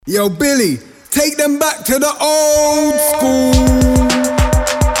Yo, Billy, take them back to the old school.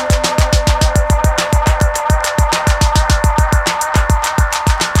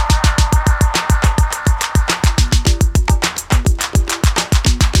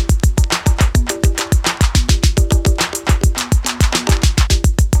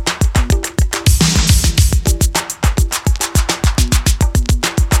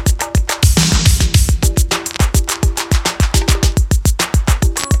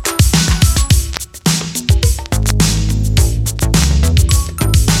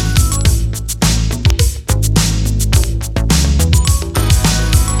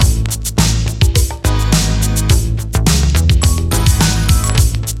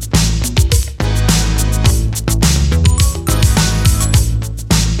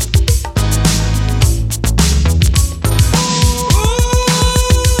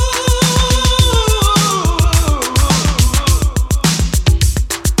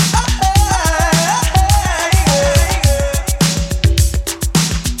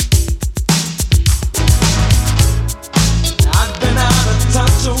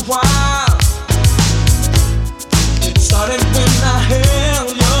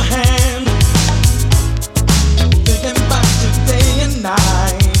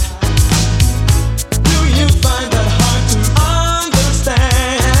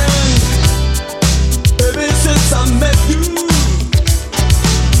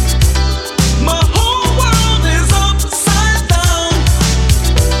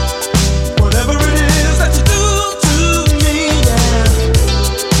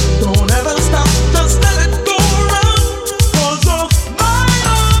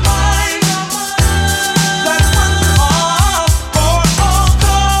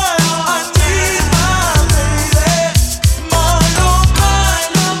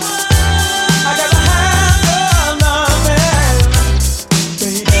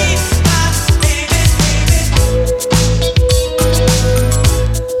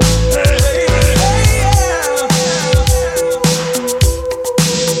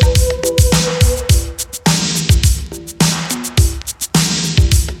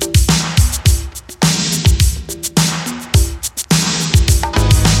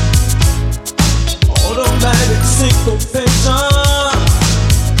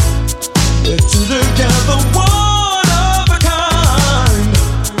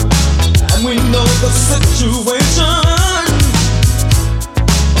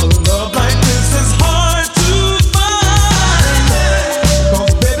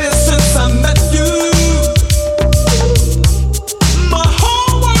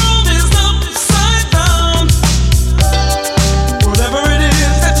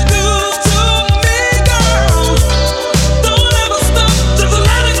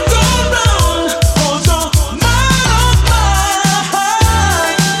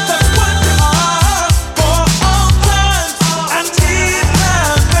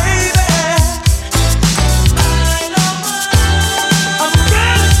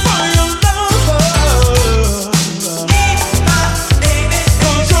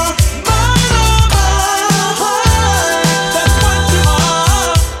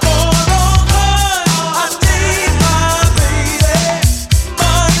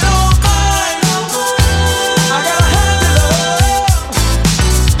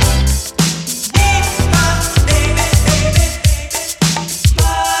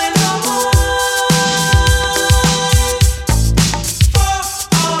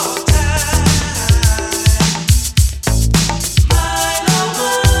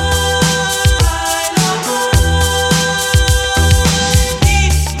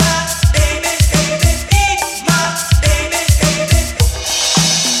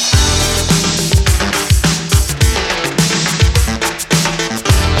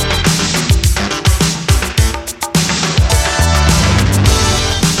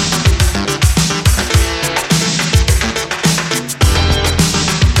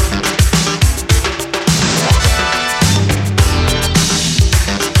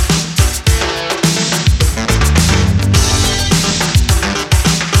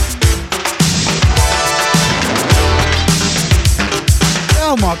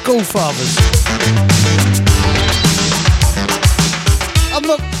 Fathers.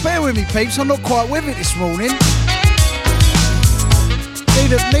 Bear with me, peeps, I'm not quite with it this morning.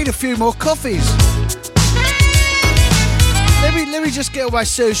 Need a few more coffees. Let me just get all my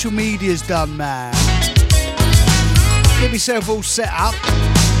social medias done, man. Get myself all set up.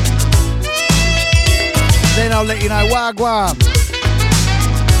 Then I'll let you know wagwan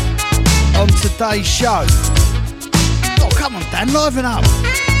on today's show. Oh, come on, Dan, liven up.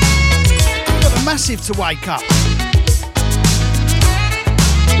 Got a massive to wake up.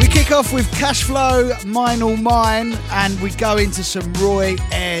 off with Cashflow, Mine All Mine, and we go into some Roy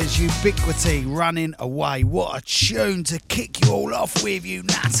Ayers, Ubiquity, Running Away. What a tune to kick you all off with, you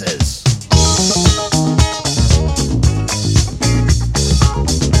natters.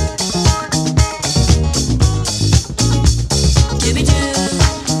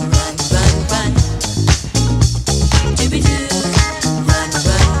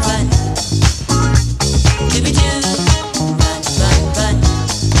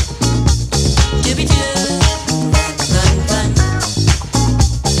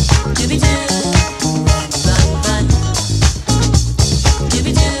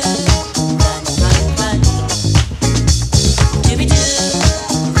 Run,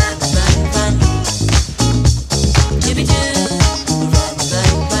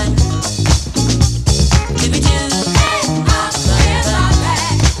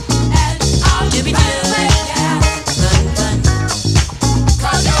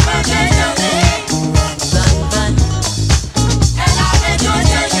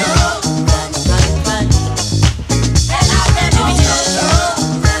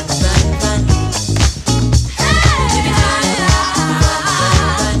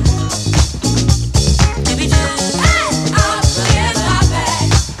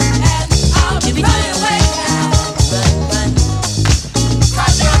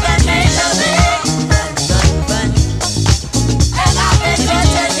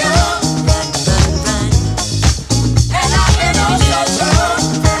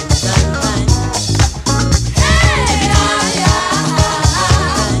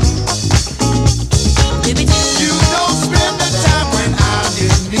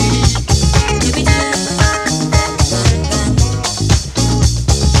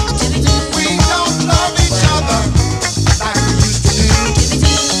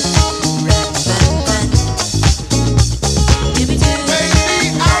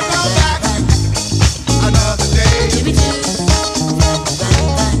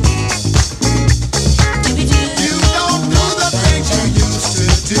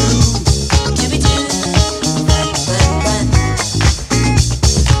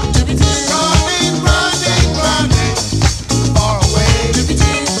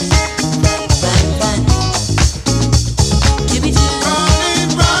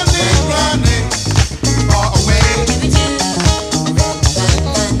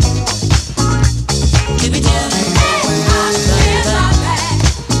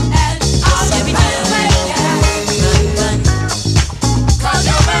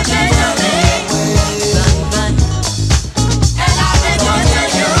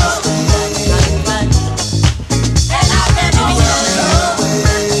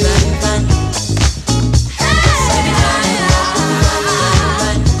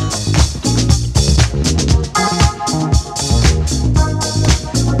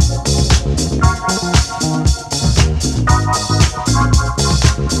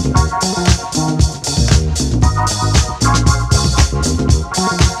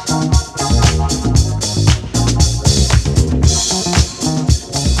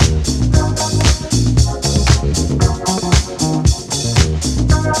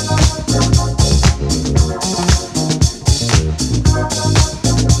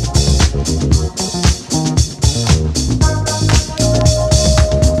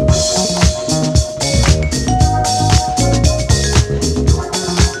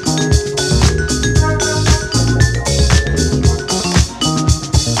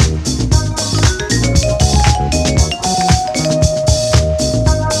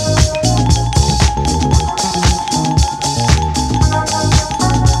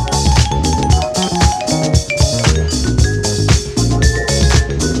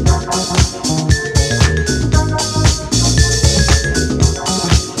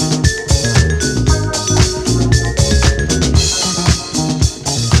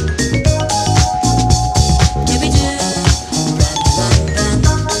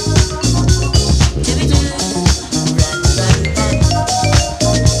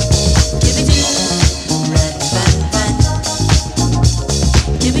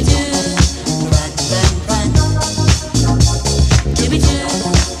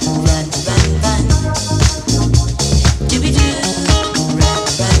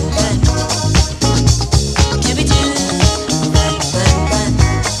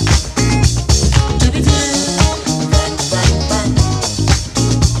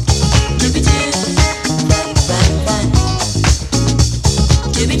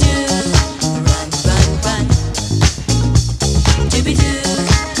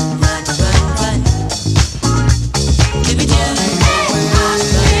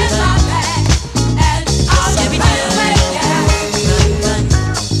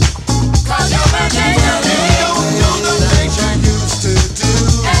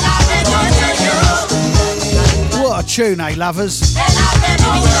 tune, eh, lovers?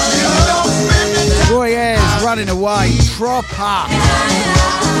 Roy Ayers, Running Away, proper.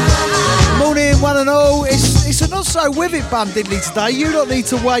 Morning, one and all. It's a not so with it bun diddly today. You don't need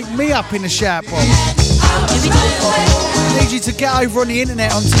to wake me up in the shout box. I need you to get over on the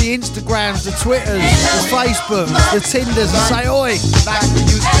internet, onto the Instagrams, the Twitters, the Facebooks, the Tinders, and say, oi,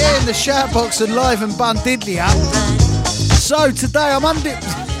 get in the shout box and live and bun diddly up. So today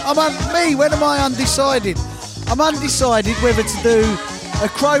when am I undecided? I'm undecided whether to do a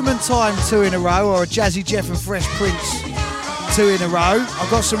Chroman Time 2 in a row or a Jazzy Jeff and Fresh Prince 2 in a row. I've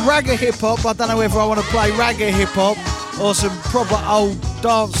got some ragga hip hop. I don't know whether I want to play ragga hip hop or some proper old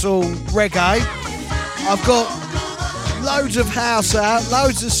dancehall reggae. I've got loads of house out,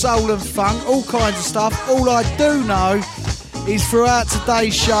 loads of soul and funk, all kinds of stuff. All I do know is throughout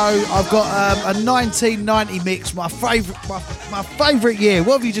today's show, I've got a 1990 mix, my favourite year.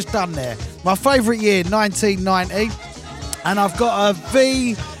 What have you just done there? My favourite year, 1990. And I've got a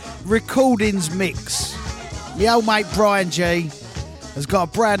V Recordings mix. My old mate Brian G has got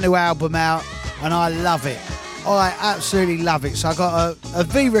a brand new album out, and I love it. I absolutely love it. So I got a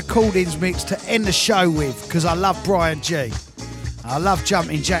V Recordings mix to end the show with, because I love Brian G. I love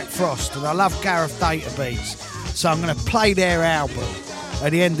Jumping Jack Frost, and I love Gareth Data Beats. So I'm going to play their album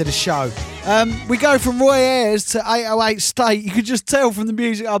at the end of the show. We go from Roy Ayers to 808 State. You can just tell from the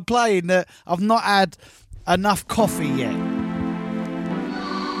music I'm playing that I've not had enough coffee yet.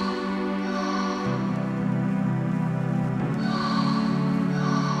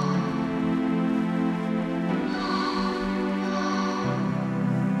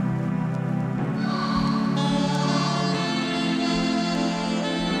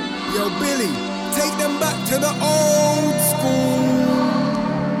 Yo, Billy, take them back to the old school.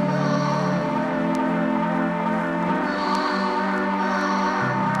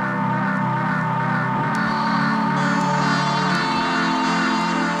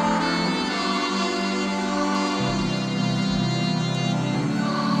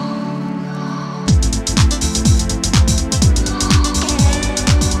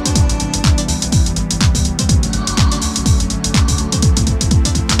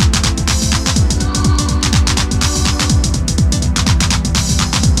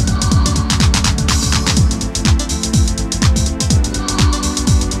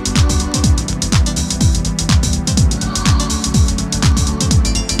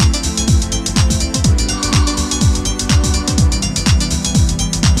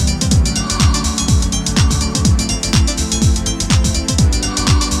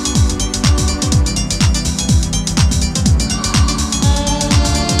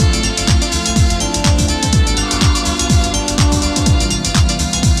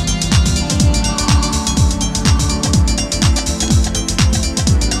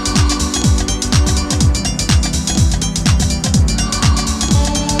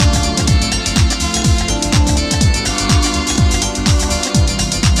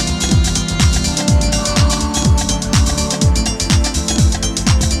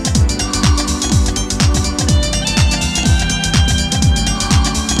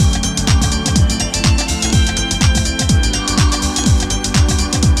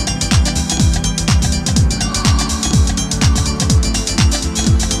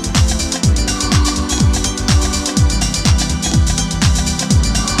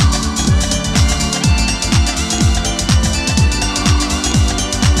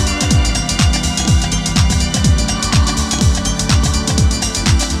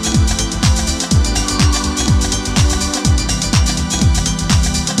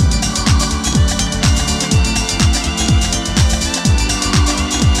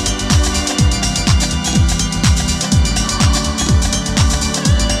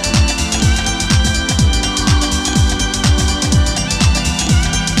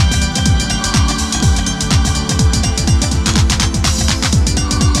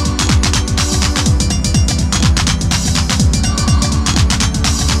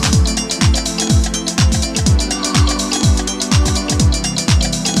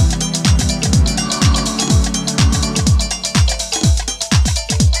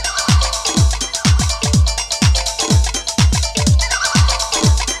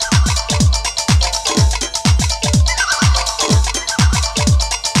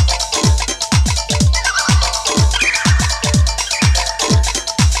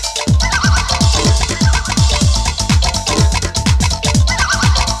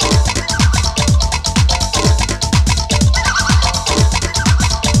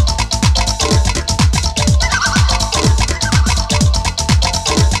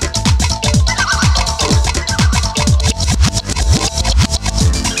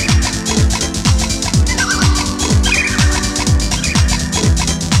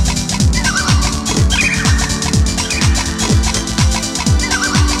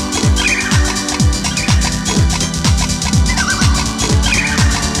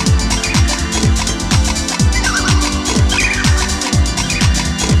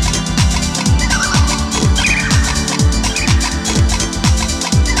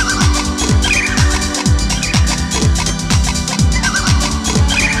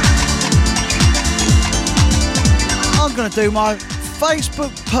 to do my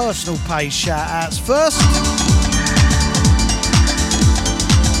Facebook personal page shout-outs first.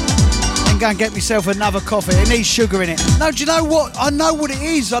 Then go and get myself another coffee. It needs sugar in it. No, do you know what? I know what it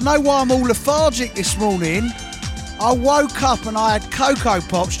is. I know why I'm all lethargic this morning. I woke up and I had Cocoa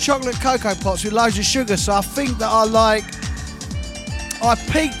Pops, chocolate Cocoa Pops with loads of sugar. So I think that I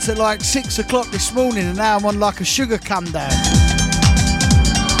peaked at like 6 o'clock this morning and now I'm on like a sugar come down.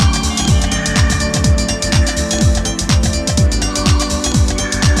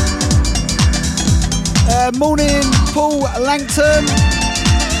 Morning Paul Langton.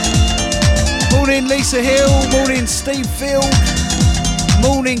 Morning Lisa Hill. Morning Steve Field.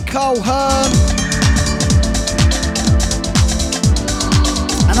 Morning Carl Hearn.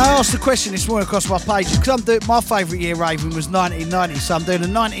 And I asked the question this morning across my pages because I'm doing my favourite year raving was 1990, so I'm doing a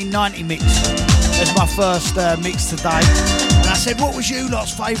 1990 mix as my first mix today. And I said, what was you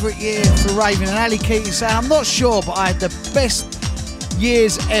lot's favourite year for raving? And Ali Keating said, I'm not sure, but I had the best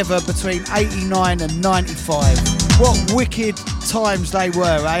years ever between 89 and 95. What wicked times they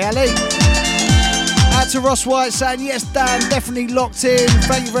were, eh, Ali? Out to Ross White saying, yes, Dan, definitely locked in.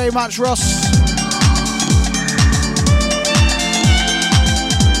 Thank you very much, Ross.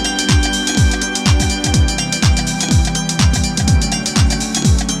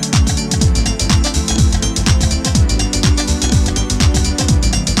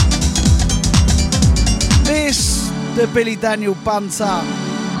 The Billy Daniel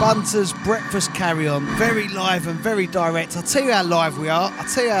Bunter's Breakfast Carry On. Very live and very direct. I'll tell you how live we are. I'll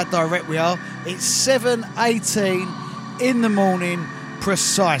tell you how direct we are. It's 7:18 in the morning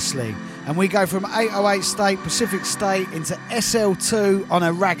precisely. And we go from 808 State, Pacific State, into SL2 on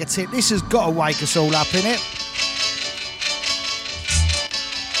a ragga tip. This has got to wake us all up, innit?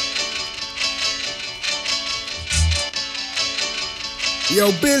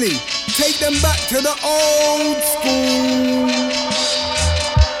 Yo, Billy, take them back to the old school.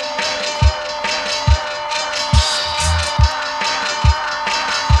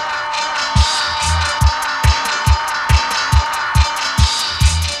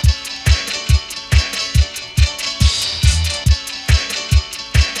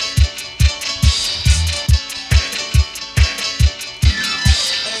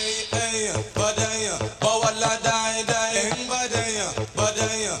 Badaya,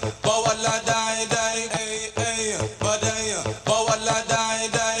 badaya, bawala dai dai, ay ay, badaya.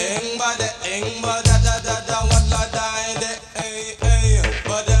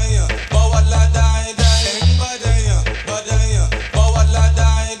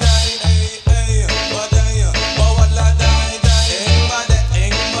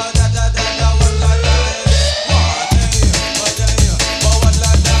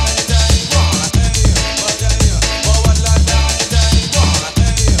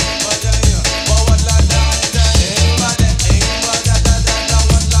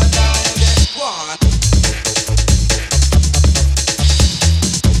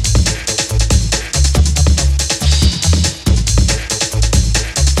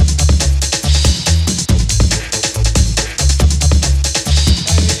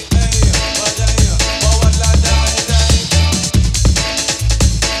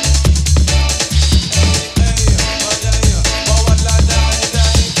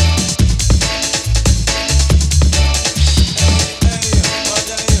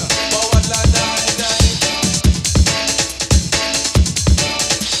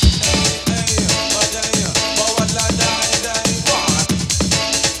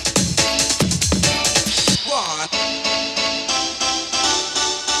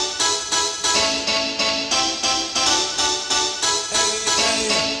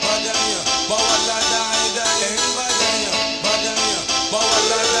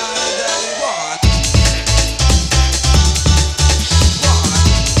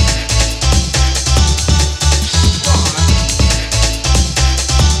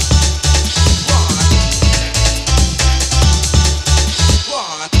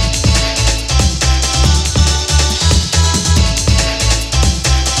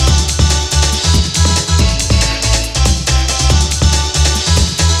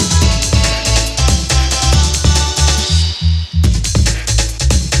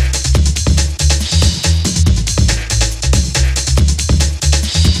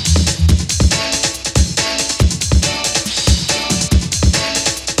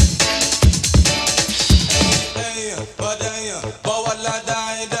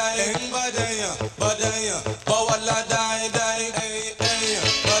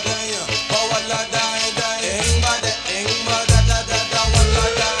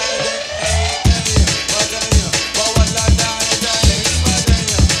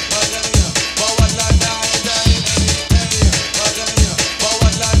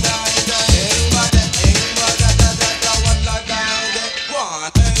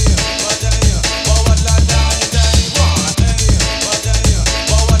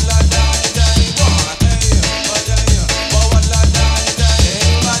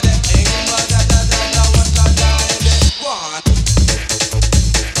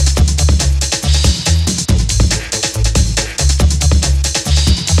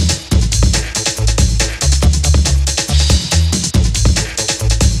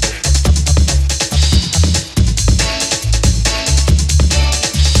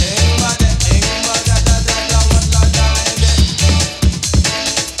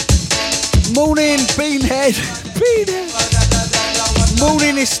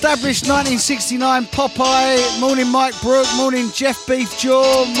 Morning established 1969 Popeye. Morning Mike Brook. Morning Jeff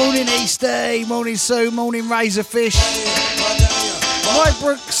Beefjaw. Morning Easty. Morning Sue. Morning Razorfish. Mike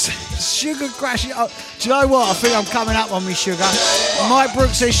Brooks, sugar crashes. Oh, do you know what? I think I'm coming up on me sugar. Mike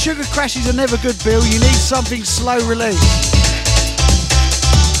Brooks says sugar crashes are never good, Bill. You need something slow release.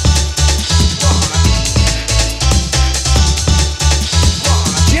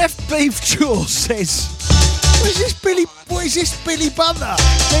 Jeff Beefjaw says, what is this Billy Bunter?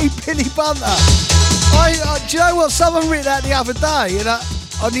 Billy Bunter. Do you know what? Someone wrote that the other day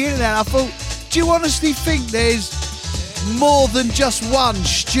on the internet. I thought, do you honestly think there's more than just one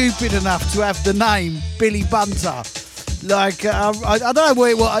stupid enough to have the name Billy Bunter? Like, I don't know where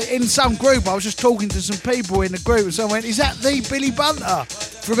it was. In some group, I was just talking to some people in the group, and someone went, is that the Billy Bunter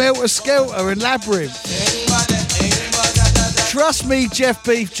from Helter Skelter and Labyrinth? Trust me, Jeff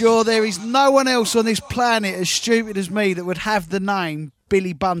Beefjaw, there is no one else on this planet as stupid as me that would have the name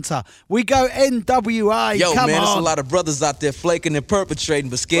Billy Bunter. We go NWA. Yo, come man, on. there's a lot of brothers out there flaking and perpetrating,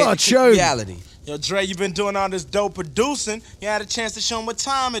 but scared to reality. Yo, Dre, you been doing all this dope producing. You had a chance to show them what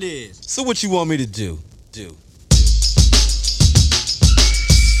time it is. So what you want me to do?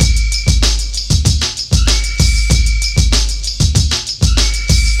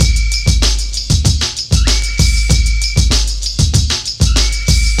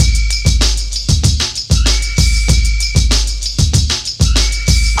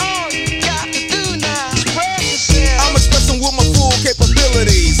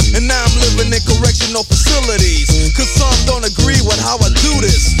 And now I'm living in correctional facilities, cause some don't agree with how I do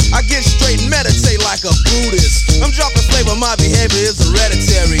this. I get straight and meditate like a Buddhist. I'm dropping flavor, my behavior is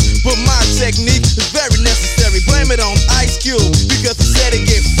hereditary, but my technique is very necessary. Blame it on Ice Cube, because he said it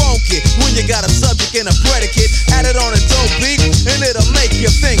get funky when you got a subject and a predicate. Add it on a dope beat, and it'll make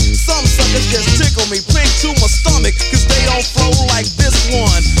you think. Some suckers just tickle me pink to my stomach, cause they don't flow like this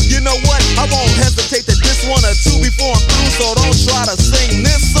one. You know what? I won't hesitate to diss one or two before I'm through, so don't try to sing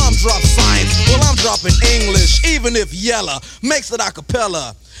this. Some drop science, well I'm dropping English, even if Yella makes it a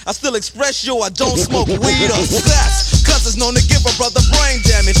cappella. I still express, yo, I don't smoke weed or sex, cause it's known to give a brother brain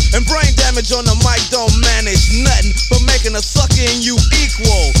damage, and brain damage on the mic don't manage nothing but making a sucker in you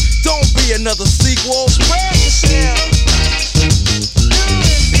equal. Don't be another sequel. Spread yourself. Do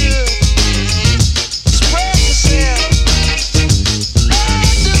it good. Spread yourself.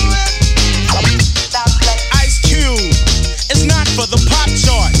 Do it. Ice Cube. It's not for the pop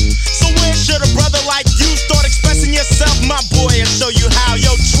chart. So where should a brother like you start expressing yourself, my boy, and show you how?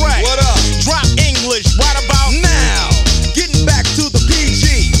 Yo, Dre, what up? Drop English right about now. Getting back to the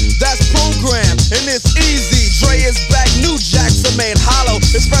PG, that's program, and it's easy. Dre is back, new jacks are made hollow.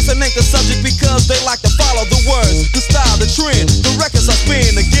 Expressing ain't the subject because they like to follow the words, the style, the trend. The records I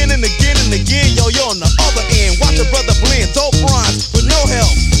spin again and again and again. Yo, you're on the other end. Watch a brother blend dope rhymes with no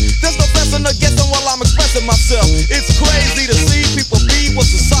help. There's no fessing or guessing while I'm expressing myself. It's crazy to see people be what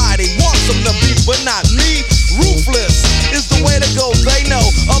society wants them to be, but not me. Ruthless is the way to go, they know.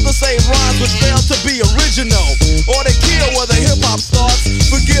 Others say rhymes which fail to be original, or they kill where the hip-hop starts.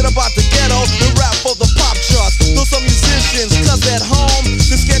 Forget about the ghetto and rap for the pop charts. Though some musicians, cause at home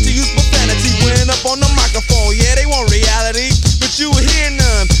they're scared to use profanity when up on the microphone. Yeah, they want reality, but you hear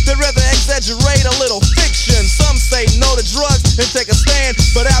none. They'd rather exaggerate a little fiction. Some say no to drugs and take a stand,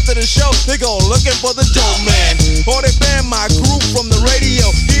 but after the show they go looking for the dope man, or they ban my group from the radio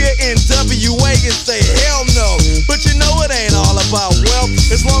here in WA and say hell no. But you know it ain't all about wealth,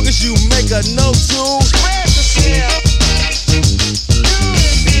 as long as you make a note to spread yourself. Do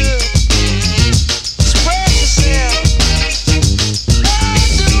it good. Spread yourself.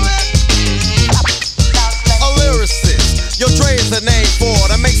 Do it. A lyricist, yo, Dre is the name for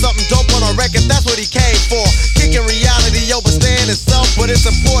it. I make something dope on a record, that's what he came for. Kicking reality over stand itself, but it's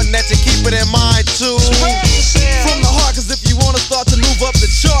important that you keep it in mind too. From the heart, cause if you wanna start to move up the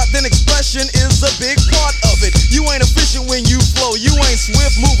chart, then expression is a big part of it. You ain't efficient when you flow, you ain't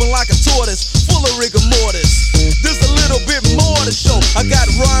swift, moving like a tortoise, full of rigor mortis. There's a little bit more to show. I got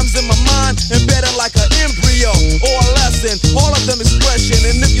rhymes in my mind, embedded like an embryo or a lesson, all of them expression.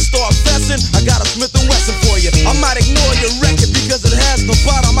 And if you start fessing, I got a Smith & Wesson for you. I might ignore your record because it has no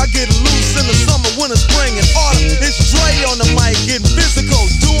bottom. I get loose in the summer, winter, spring, and autumn. It's Dre on the mic, getting physical,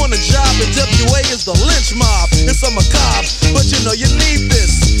 doing the job. And WA is the lynch mob. It's a macabre, but you know you need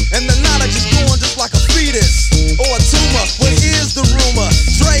this. And the knowledge is going just like a fetus or a tumor. Well, here's the rumor: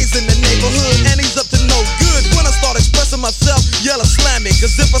 Dre's in the neighborhood and he's up to no good. When I start expressing myself, yell slam me.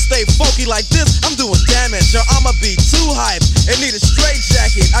 Cause if I stay funky like this, I'm doing damage. Or I'ma be too hype and need a straight jacket.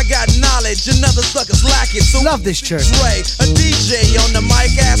 pack it. I got knowledge, another sucker's lacking. So love this tune. Dre, a DJ on the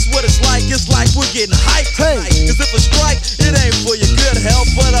mic, ask what it's like. It's like we're getting hyped tonight. Cause if a strike, it ain't for your good health,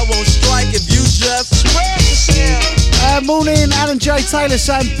 but I won't strike if you just spread yourself. Morning, Alan J. Taylor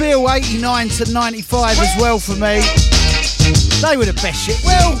saying Bill 89 to 95 as well for me. They were the best shit.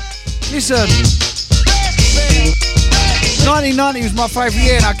 Well, listen, 1990 was my favourite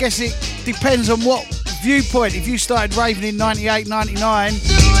year, and I guess it depends on what viewpoint. If you started raving in 98, 99,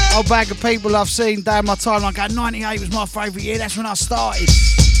 I'll bag of people I've seen down my timeline go, 98 was my favourite year, that's when I started.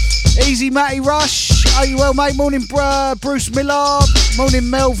 Easy Matty Rush, are you well, mate? Morning, Bruce Millard. Morning,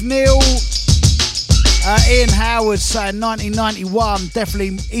 Melv Neal. Ian Howard saying 1991,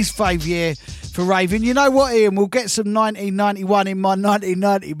 definitely his favourite year for raving. You know what, Ian? We'll get some 1991 in my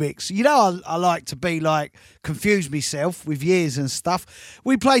 1990 mix. You know I like to be like, confuse myself with years and stuff.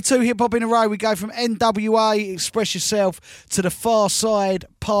 We play 2 hip-hop in a row. We go from NWA, Express Yourself, to the Far Side,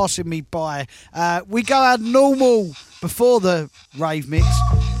 Passing Me By. We go out normal before the rave mix.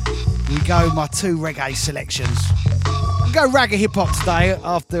 We go my 2 reggae selections. We go ragga hip-hop today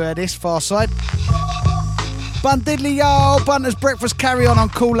after this Far Side. Bun diddly yo, Bunter's Breakfast, carry on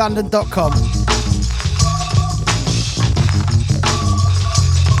coollondon.com.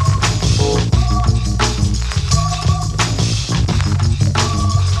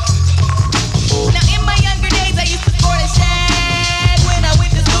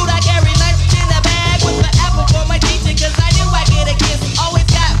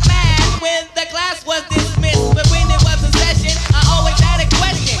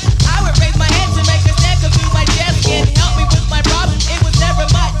 Help me with my problem, it was never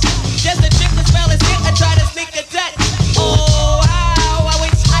much. Just a trick to spell it.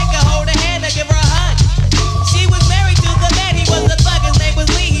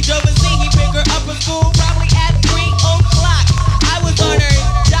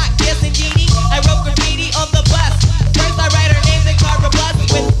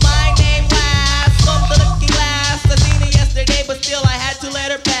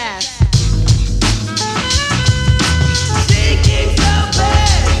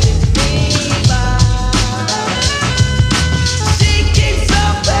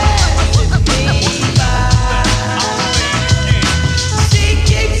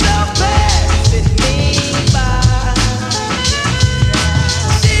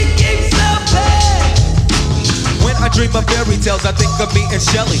 dream of fairy tales, I think of me and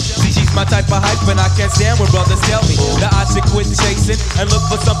Shelly. See, she's my type of hype, and I can't stand when brothers tell me that I should quit chasing and look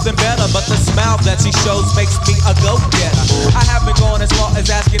for something better. But the smile that she shows makes me a go-getter. I haven't gone as far as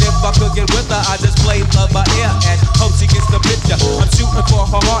asking if I could get with her. I just play love by ear and hope she gets the picture. I'm shooting for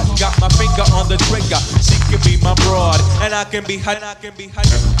her heart, got my finger on the trigger. She can be my broad, and I can be hot.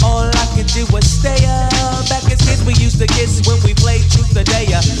 All I can do is stay up. Back as kids, we used to kiss when we played truth or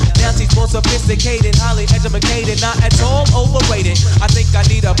dare. Now she's more sophisticated, highly educated, not at all overrated. I think I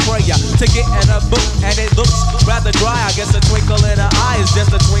need a prayer to get in a book, and it looks rather dry. I guess a twinkle in her eye is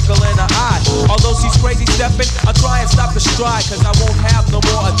just a twinkle in her eye. Although she's crazy stepping, I'll try and stop the stride, cause I won't have no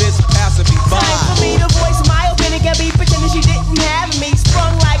more of this passing me by. Time for me to voice my opinion, can't be pretending she didn't have me.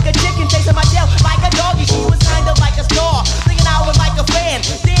 Sprung like a chicken, chasing my tail like a doggy. She was kind of like a star, thinking I was like a fan.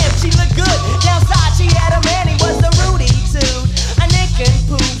 Damn, she looked good. Downside, she had a man, he was a Rudy too. A Nick and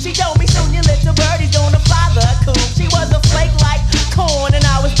Pooh. She told me soon your little birdie's gonna fly the coop. She was a flake like corn, and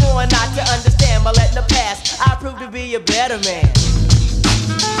I was born not to understand. But letting the past, I proved to be a better man.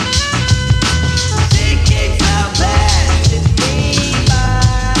 She keeps her passing me by.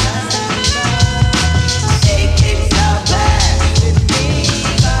 She keeps her passing me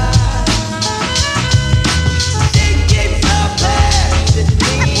by. She keeps her passing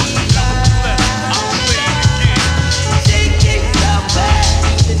me by. She keeps her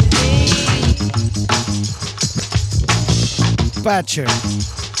passing me. Bad tune.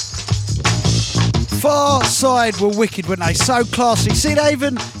 Far Side were wicked, weren't they? So classy. See, they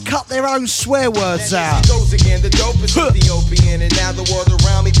even cut their own swear words out. Goes again, the dopest Ethiopian, and now the world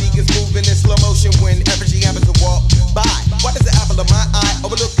around me begins moving in slow motion whenever she happens to walk by. Why does the apple of my eye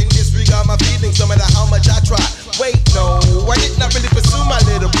overlook and disregard my feelings no matter how much I try? Wait, no, I did not really pursue my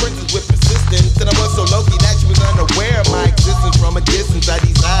little princess with persistence, and I was so low-key that she was unaware of my existence. From a distance I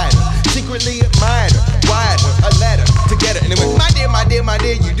desired her, secretly admired her, wired her a letter to get her, and it went, my dear, my dear, my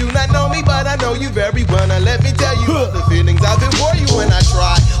dear, you do not know me, but I know you very well. Now let me tell you the feelings I've been for you when I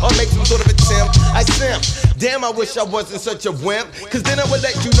try or make some sort of attempt. I simp. Damn, I wish I wasn't such a wimp, cause then I would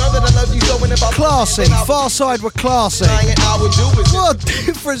let you know that I love you so. And if I classy, Far Side were classy. I would do is what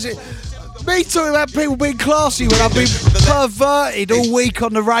difference it? Me talking about people being classy when I've been perverted all week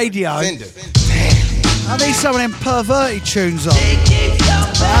on the radio. I need some of them perverted tunes on.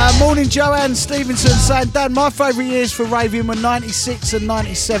 Morning, Joanne Stevenson saying, Dan, my favourite years for raving were 96 and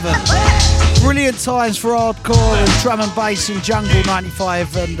 97. Brilliant times for hardcore and drum and bass in jungle,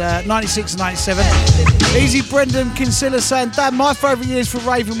 95 and 96 and 97. Easy Brendan Kinsella saying, Dan, my favourite years for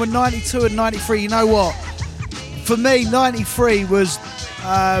raving were 92 and 93. You know what? For me, 93 was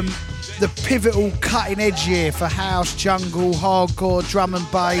the pivotal cutting edge year for house, jungle, hardcore, drum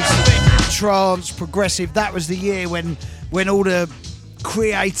and bass, trance, progressive. That was the year when all the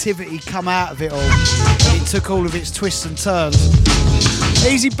creativity come out of it all. It took all of its twists and turns.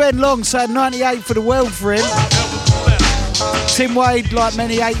 Easy Ben Long saying 98 for the world for him. Tim Wade, like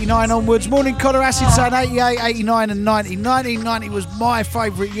many, 89 onwards. Morning Connor Acid saying 88, 89 and 90. 1990 was my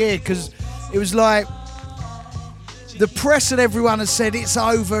favourite year because it was like the press and everyone has said it's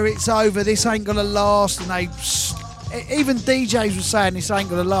over, this ain't gonna last, and even DJs were saying this ain't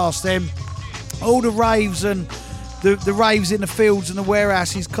gonna last. Then all the raves and the raves in the fields and the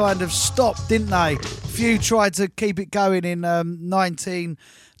warehouses kind of stopped, didn't they? Few tried to keep it going in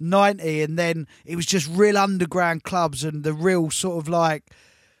 1990, and then it was just real underground clubs and the real sort of like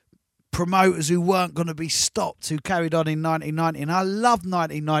promoters who weren't going to be stopped who carried on in 1990. And I loved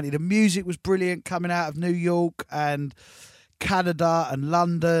 1990. The music was brilliant coming out of New York and Canada and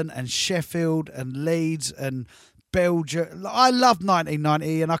London and Sheffield and Leeds and Belgium. I loved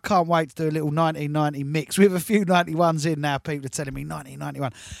 1990 and I can't wait to do a little 1990 mix with a few 91s in now. People are telling me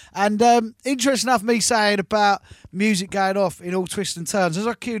 1991. And interesting enough, me saying about music going off in all twists and turns, as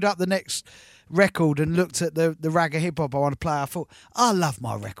I queued up the next record and looked at the rag of hip-hop I want to play, I thought, I love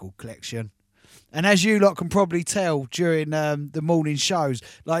my record collection. And as you lot can probably tell during the morning shows,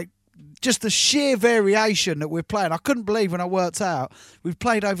 like, just the sheer variation that we're playing. I couldn't believe when I worked out we've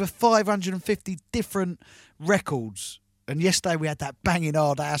played over 550 different records. And yesterday we had that banging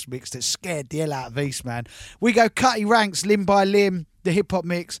hard house mix that scared the hell out of East, man. We go Cutty Ranks, Limb by Limb, the hip-hop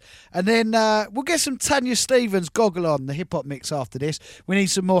mix. And then we'll get some Tanya Stevens, Goggle On, the hip-hop mix after this. We need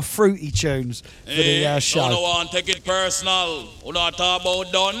some more fruity tunes for the show. No one take it personal. Who not talk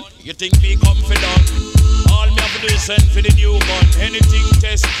about done? You think me confident? All me have to do is send for the new gun. Anything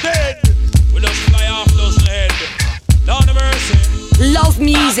tested, we just fly off dozen head. Down the mercy. Love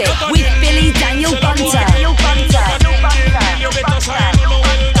music with Billy Daniel Bunter. You better sign on the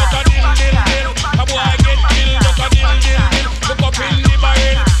will, duck a dill, dill, dill. A boy get killed, duck a dill, dill, dill. Look up in the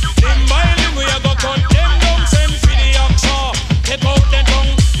barrel. Limb by limb, we a go cut them down. Send for the oxa, take out the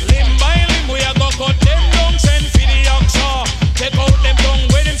tongue. Limb by limb, we a go cut them down. Send for the oxa, take out them tongue.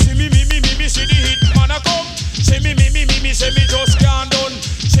 When them see me, see the hit man a come. See me, say me just can't done.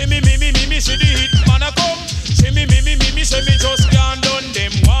 See me, see the hit man a come. See me, say me just can't done.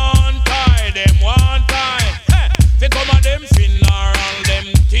 Them one time, hey. They come at them funeral, them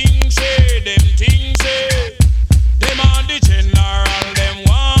things say, them on the general, them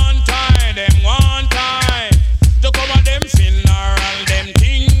one time. They come at them funeral, them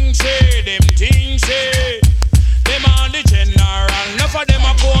things say, them on the general. Enough of them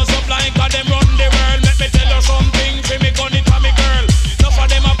a pose up like a them run the world. Let me tell you something, fi me gun it a me girl. Enough of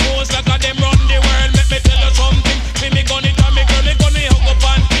them a pose like a them run the world. Let me tell you something, fi me gun it a me girl. Me gun me hug up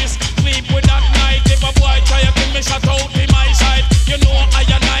and kiss, sleep with that night. If a boy try to kill me, shut out to my side. You know I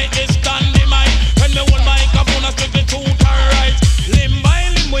and I is dynamite. When me hold microphone, I stick the truth alright. Limb by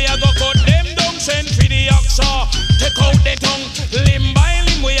limb, we a go cut them down. Send for the oxa, take out the tongue. Limb by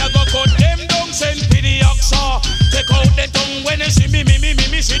limb, we a go cut them down. Send for the oxa, take out the tongue. When you see me,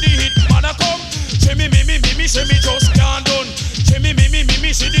 see the hit man a come. See me, see me just can't done. See me,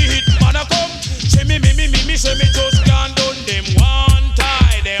 see the hit man a come. See me, see me just can't done. Them one time.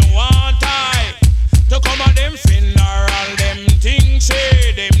 To come at them funeral, them things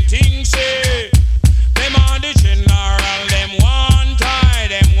say. Them on the general, them one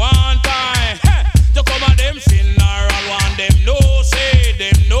time. Hey. To come at them funeral, one them no say.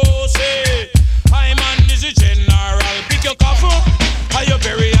 I man is a general. Pick your coffin, are your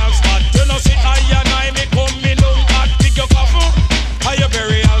burial spot. You know see I and I me coming down at. Pick your coffin, are your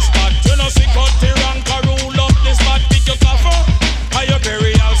burial spot. You know see cut the rank a rule up the spot.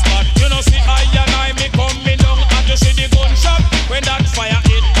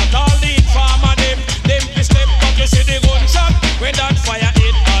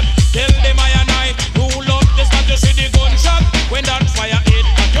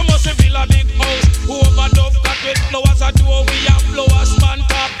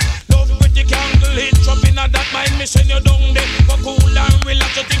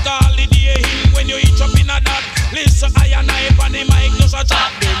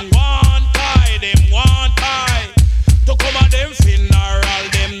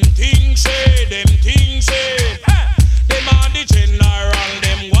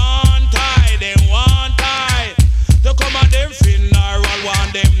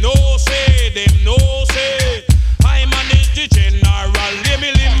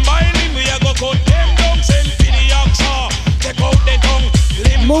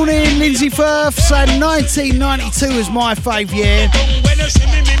 Morning, Lindsay Firth saying 1992 is my fave year.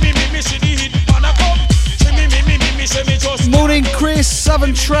 Morning, Chris,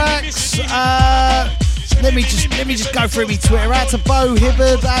 Southern Tracks. Let me just go through my Twitter. Out to Bo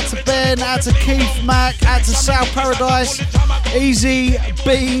Hibbard, out to Ben, out to Keith Mack, out to Sal Paradise, Easy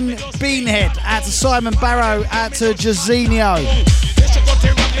Beanhead, out to Simon Barrow, out to Jazinho.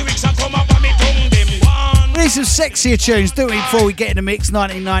 We need some sexier tunes, don't we, before we get in the mix,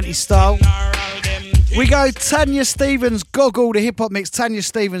 1990 style. We go Tanya Stevens, Goggle, the hip-hop mix. Tanya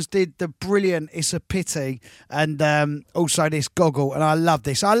Stevens did the brilliant It's a Pity, and also this Goggle, and I love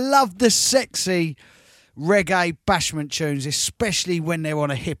this. I love the sexy reggae bashment tunes, especially when they're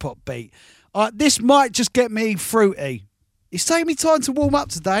on a hip-hop beat. This might just get me fruity. It's taking me time to warm up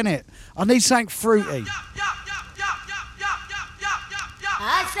today, innit? I need something fruity.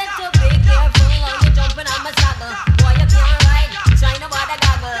 I said to be careful when you jumping on my saddle. Boy, you can't ride, try no bother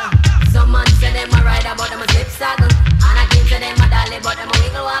goggle. Some man say them a ride, but them a slip saddle. And I can't say them a dolly, but them a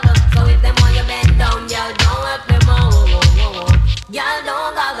wiggle waggle. So if them want you bend down, y'all don't help them all. Y'all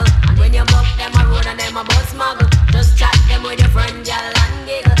don't goggle. And when you buck them a road and them a bus muggle, just chat them with your friend, y'all and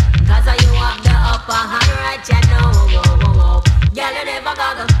giggle. Cause you have the upper hand right, you know. Y'all you never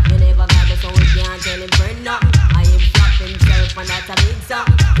goggle. You never goggle, so we can't tell him friend nothing. Himself and that's a big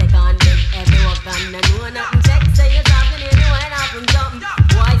something. Take on big every walk and know nothing. Check say yourself and you know it happen something.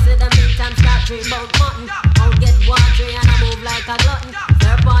 Why say the meantime start dream about mutton? Don't get watery and I move like a glutton.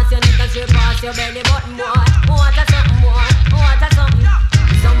 Stir past your neck and straight past your belly button, boy. What a something, boy. What a something.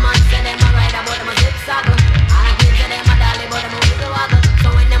 Some man say them a ride but them a zip saddle. And I can't say them a dolly but them a wiggle waggle.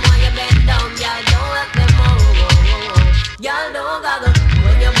 So when them want you bend down, y'all don't help them all. Y'all don't goggle.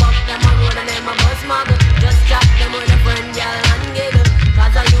 When you buck them a road and them a bus muggle, just chat them with a friend, y'all and giggle.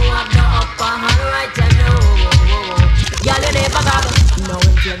 Cause you have the upper hand right, you know. Y'all you never goggle. Now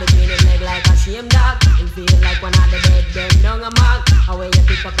it's you between his leg like a shame dog. It feel like one of the dead, them down a mark. How when you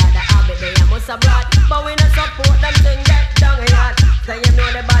pick up at the habit, they must have blood. But we not support them thing get down a yard. So you know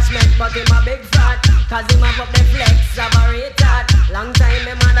the bashment, but him a big fat. Cause him have up the flex of a retard. Long time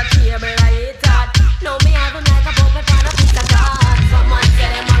him on the table I hate hard. Now me have him like a puppet on a piece of card. Someone say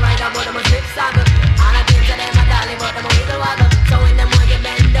them a rider but them a slip saddle. And I can't say them a dolly but them a wiggle waggle. So when them want you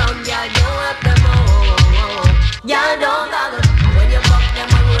bend down, y'all don't help them all. Y'all don't goggle. And when you buck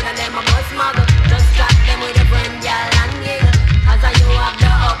them a road and them a bus muggle, just chat them with a friend, y'all and giggle. Cause you have the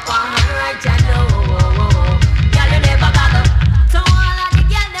upper hand right, you know. Y'all you never goggle. So all of the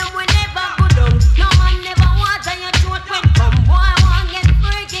girls them we never go down. No man never want and your throat when come. Boy want get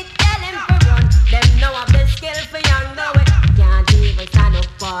freaky, tell him to run. Them know have the skill for young though it. Can't even stand up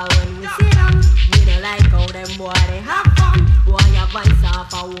for when we sit down. We don't like how them boy they have fun. Boy your voice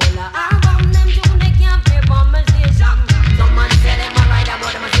off a whole album. Them tune they can't play conversation. Some man say them a rider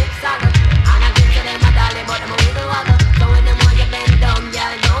but them a slip saddle. And I can say them a dolly but them a wiggle waggle. So when them want you bend down,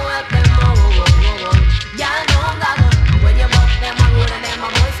 y'all don't help them all. Y'all don't goggle. And when you buck them a road and them a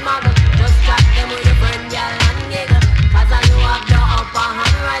bus muggle, just chat them with your friend, y'all and giggle. Cause you have the upper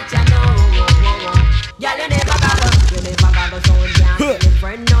hand right, you know. Y'all you never goggle. You never goggle so you can't tell him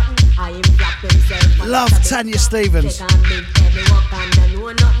friend nothing. I am flap himself. Love Tanya Stevens. Take on big heavy walk and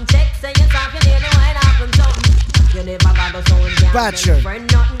know nothing. Check say yourself you nearly went off from something. You never goggle so you can't tell him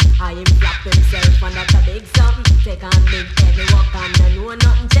friend nothing. I am flap himself and that's a big something. Take on big heavy walk and know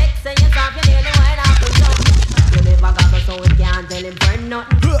nothing. Check say yourself you nearly went off from something. You never goggle so you can't tell him friend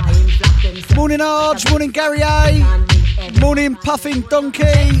nothing. I am flap himself. Morning Arch, morning Gary A. Morning Puffin Donkey.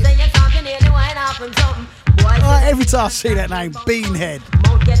 Say yourself you nearly went off from something. Every time I see that name, Beanhead.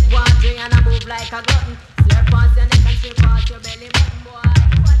 Mouth get watery and I move like a glutton. Slurp past your neck and straight past your belly button,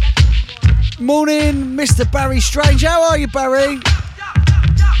 boy. Morning, Mr. Barry Strange. How are you, Barry?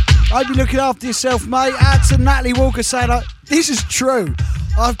 Hope you're looking after yourself, mate. Out to Natalie Walker saying, this is true.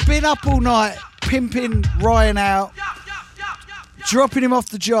 I've been up all night pimping Ryan out, dropping him off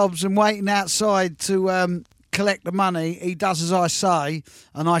the jobs and waiting outside to collect the money. He does as I say,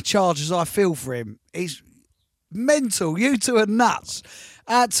 and I charge as I feel for him. He's mental. You two are nuts.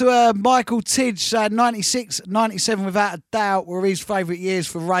 Out to Michael Tidge, 96, 97 without a doubt were his favourite years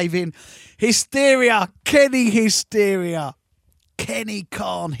for raving. Hysteria, Kenny Hysteria. Kenny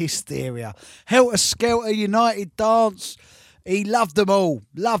Khan Hysteria. Helter Skelter, United Dance. He loved them all.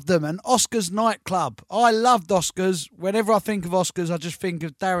 Loved them. And Oscars Nightclub. I loved Oscars. Whenever I think of Oscars, I just think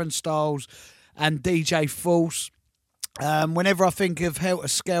of Darren Styles and DJ Force. Whenever I think of Helter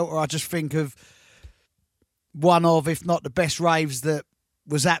Skelter, I just think of one of, if not the best raves that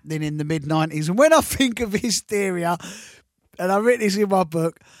was happening in the mid-90s. And when I think of Hysteria, and I've written this in my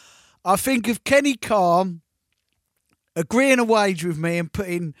book, I think of Kenny Khan agreeing a wage with me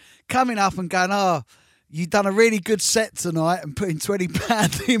and coming up and going, oh, you done a really good set tonight, and putting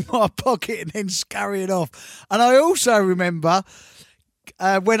 £20 in my pocket and then scurrying off. And I also remember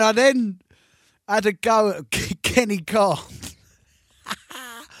when I then had a go at Kenny Carr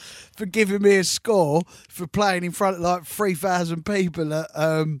for giving me a score for playing in front of like 3,000 people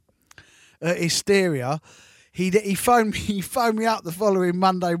at Hysteria. He phoned me up the following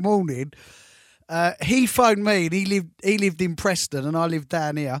Monday morning. He phoned me, and he lived in Preston and I lived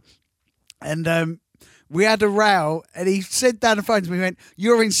down here, and we had a row, and he said down the phone to me, he went,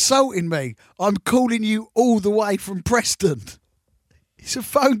 "You're insulting me. I'm calling you all the way from Preston." It's a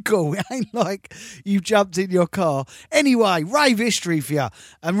phone call. It ain't like you jumped in your car. Anyway, rave history for you.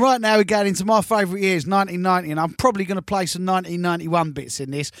 And right now we're going into my favourite years, 1990, and I'm probably going to play some 1991 bits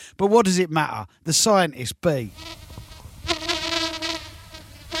in this. But what does it matter? The Scientist B.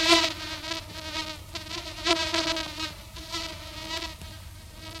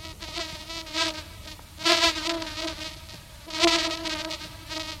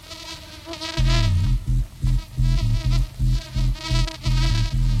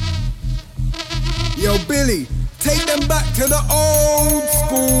 Yo, Billy, take them back to the old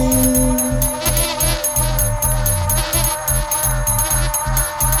school.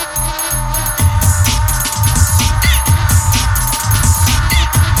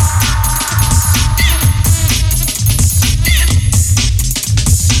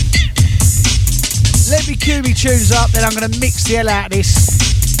 Let me cue me tunes up, then I'm going to mix the hell out of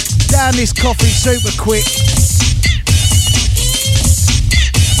this. Down this coffee super quick.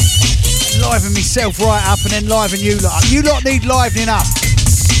 Liven myself right up and then liven you lot up. You lot need livening up.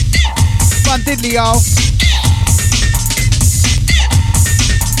 Fun diddly, y'all.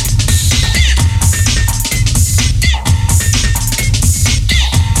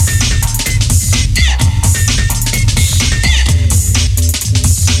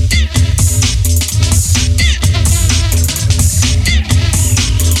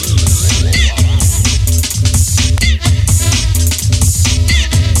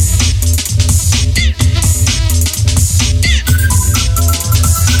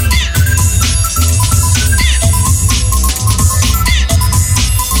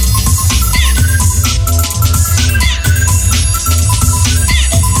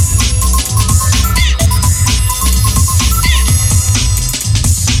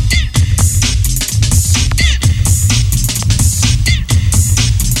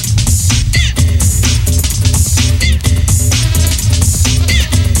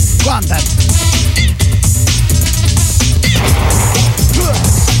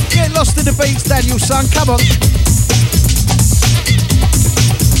 Daniel, son, come on.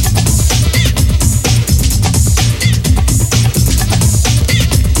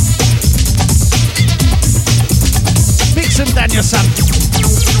 Mix them, Daniel, son.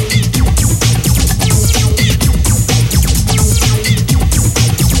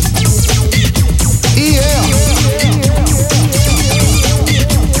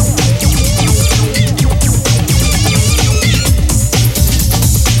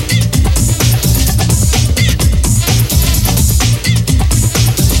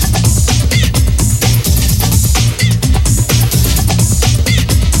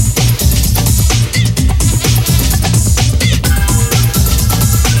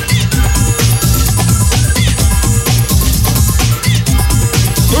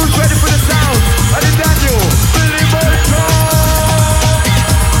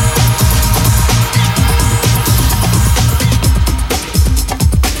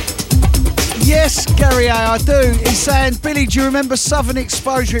 I do. He's saying, Billy, do you remember Southern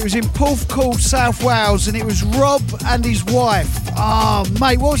Exposure? It was in Porthcawl, South Wales, and it was Rob and his wife. Oh,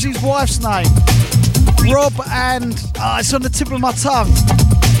 mate, what was his wife's name? Rob and... it's on the tip of my tongue.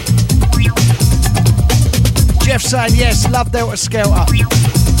 Jeff saying, yes, love Delta Skelter.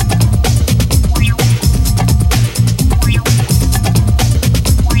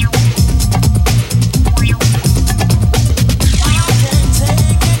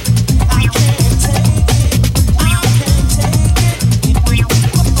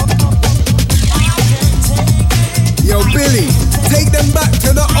 Billy, take them back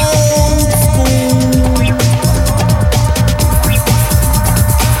to the old school.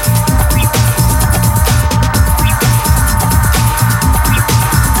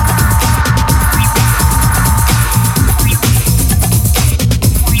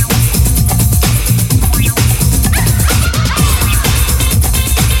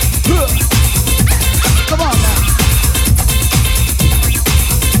 Come on now.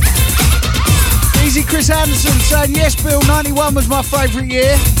 Easy Chris Anderson saying, yes, Bill, 91 was my favourite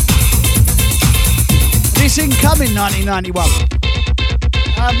year. This incoming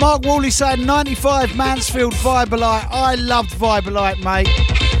 1991. Mark Wally saying 95 Mansfield Vibalite. I loved Vibalite, mate.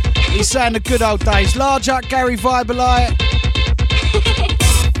 He's saying the good old days. Large up Gary Vibalite.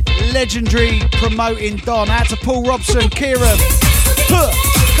 Legendary promoting Don. Out to Paul Robson, Kieran. Huh.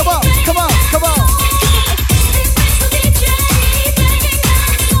 Come on, come on, come on.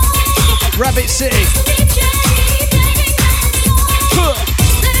 Rabbit City. Huh.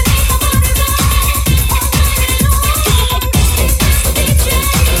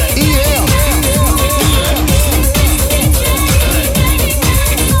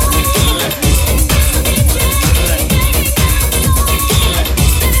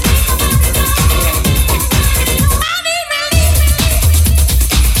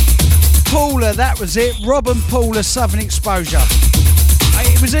 That was it. Rob and Paula, Southern Exposure.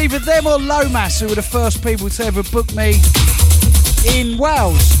 It was either them or Lomas who were the first people to ever book me in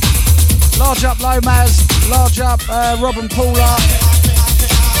Wales. Large up Lomas, large up Rob and Paula.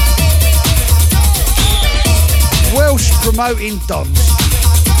 Welsh promoting Dons.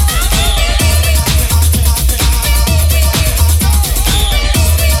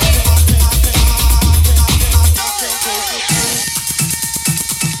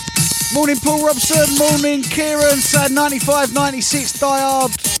 Morning Paul Robson, morning Kieran, said 95-96 Die Hard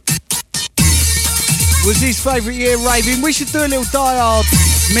was his favourite year raving. We should do a little Die Hard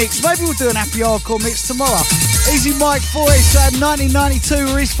mix. Maybe we'll do an happy hardcore mix tomorrow. Easy Mike Foy said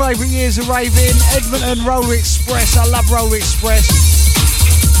 1992 were his favourite years of raving. Edmonton Roller Express, I love Roller Express.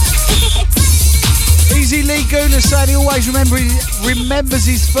 Easy Lee Gooner said he always remembers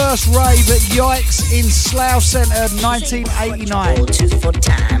his first rave at Yikes in Slough Centre 1989.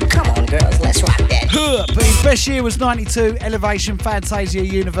 Come on, girls, let's rock that. But his best year was 92, Elevation, Fantasia,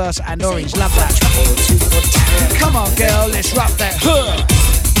 Universe and Orange. Love that. Come on, girl, let's rock that.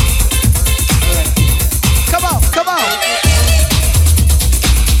 Come on, come on.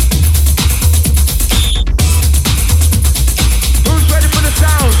 Who's ready for the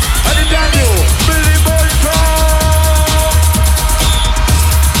sound? Eddie Daniel, Billy Boy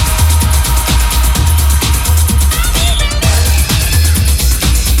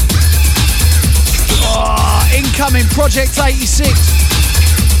Incoming Project 86.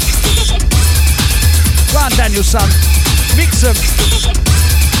 Ryan Daniel's son. Vixen.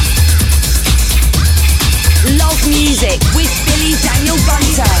 Love music with Billy Daniel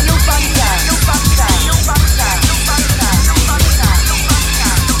Bunter.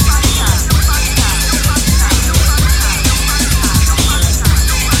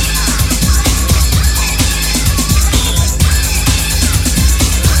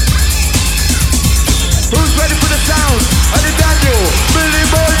 Who's ready for the sound? Eddie Daniel, Billy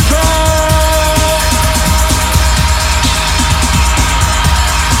Boy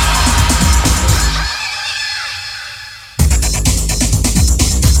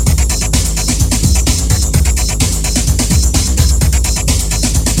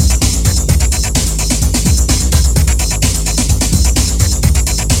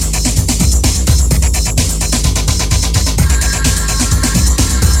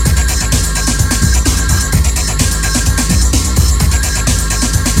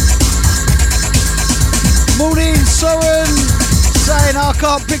I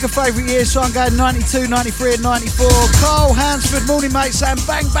can't pick a favourite year, so I'm going 92, 93 and 94. Carl Hansford, morning mate, saying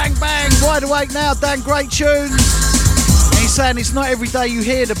bang, bang, bang. Wide awake now, Dan, great tunes. And he's saying it's not every day you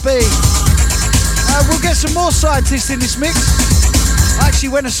hear the beat. We'll get some more scientists in this mix. I actually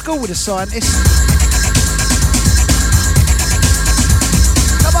went to school with a scientist.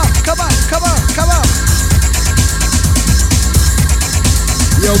 Come on, come on, come on, come on.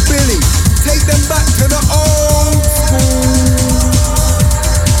 Yo, Billy, take them back to the old school.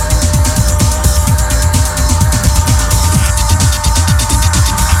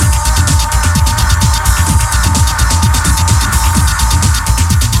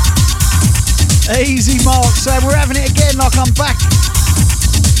 Easy Mark saying we're having it again like I'm back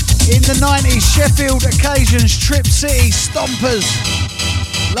in the 90s. Sheffield Occasions, Trip City, Stompers.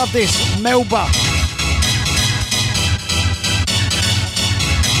 Love this, Melba.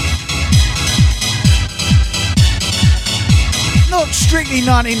 Not strictly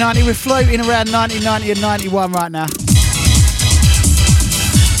 1990, we're floating around 1990 and 91 right now.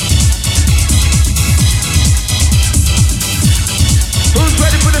 Who's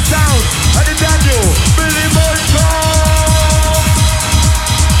ready for the sound? Eddie Daniel, Billy Boy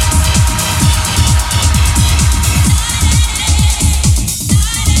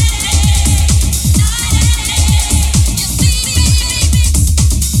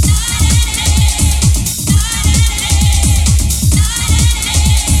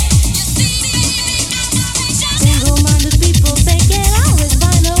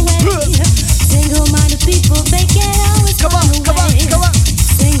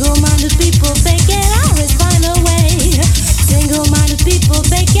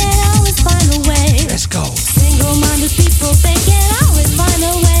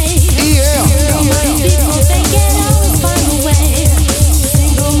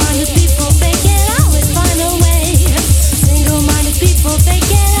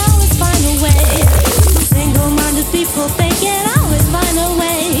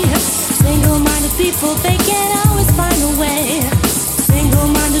people, they can always find a way.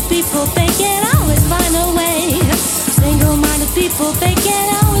 Single-minded people, they can always find a way. Single-minded people, they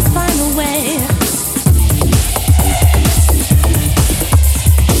can always find a way.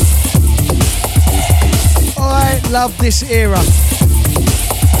 I love this era.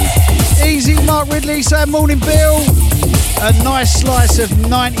 Easy, Mark Ridley saying morning, Bill. A nice slice of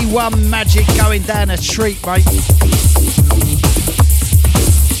 91 magic going down a treat, mate.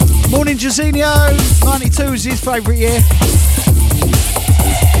 Morning, Jazinho. 92 is his favourite year.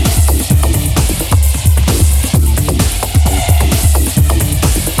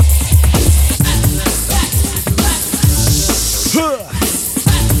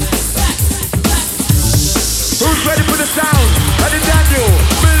 Who's ready for the sound? Eddie Daniel,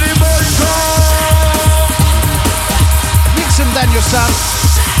 Billy Montgomery. Nixon Daniel, son.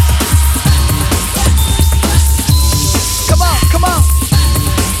 Come on, come on.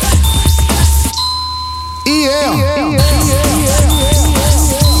 Yeah.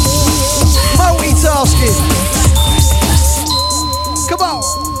 Multitasking. Come on.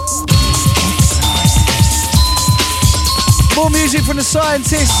 More music from the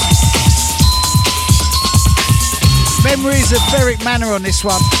scientists. Memories of Berwick Manor on this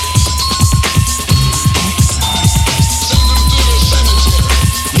one.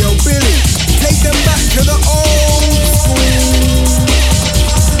 Yo, Billy, take them back to the old school.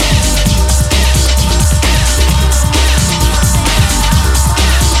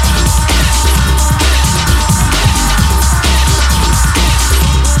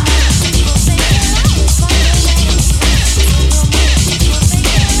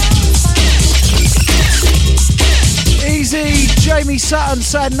 Jamie Sutton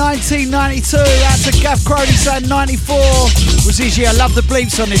saying 1992. Out to Gav Crowley saying 94 was his year. I love the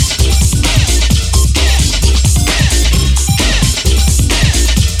bleeps on this.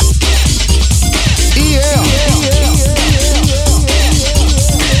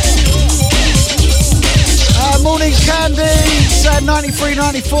 Morning Candy saying 93,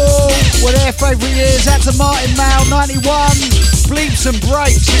 94 were their favourite years. Out to Martin Mao 91. Bleeps and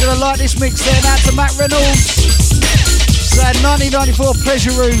breaks. You're gonna like this mix then. Out to Matt Reynolds. Saying 1994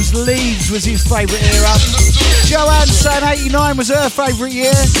 Pleasure Rooms, Leeds was his favourite era. Joanne saying 89 was her favourite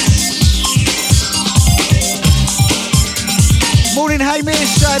year. Morning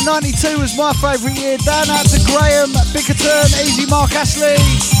Hamish saying 92 was my favourite year. Down out to Graham Bickerton, Easy Mark Ashley.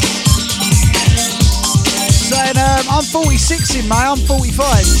 Saying I'm 46 in May, I'm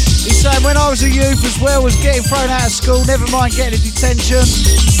 45. He's saying when I was a youth as well was getting thrown out of school, never mind getting a detention.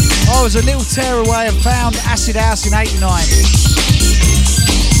 I was a little tearaway and found Acid House in 89.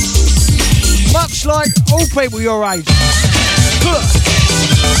 Much like all people your age.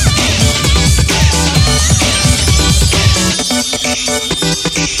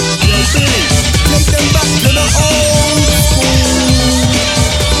 Take them back to the old school.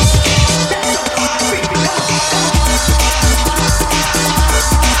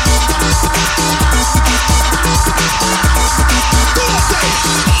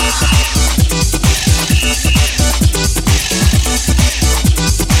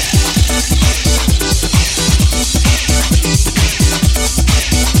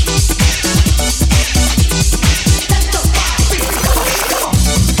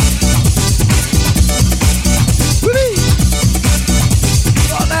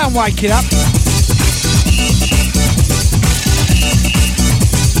 Waking up.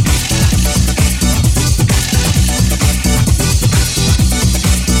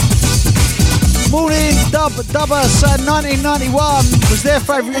 Morning, Dubber said 1991 was their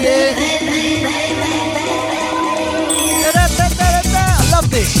favourite year. I love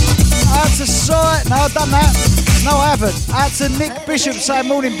this. Out to Sai, no, I've done that. No, I haven't. Out to Nick Bishop saying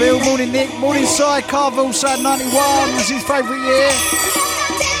morning Bill, morning Nick, morning Sai Carville saying 91 was his favourite year.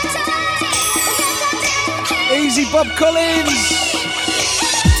 Easy Bob Collins.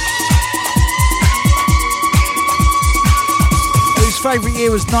 Whose favourite year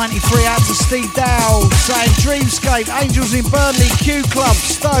was 93. Out to Steve Dow saying Dreamscape, Angels in Burnley, Q Club,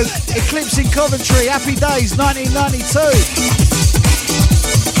 Stoke, Eclipse in Coventry, Happy Days 1992.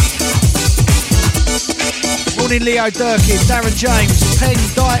 Morning Leo Durkin, Darren James, Penn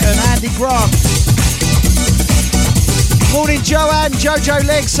Dighton, Andy Grant. Morning Joanne, Jojo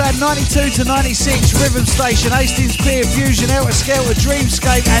Legs saying 92 to 96, Rhythm Station, Hastings Pier, Fusion, Elter Skelter,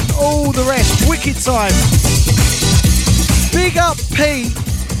 Dreamscape and all the rest. Wicked time. Big up Pete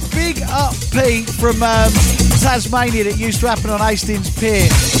from Tasmania that used to happen on Hastings Pier.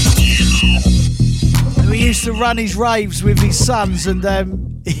 We used to run his raves with his sons and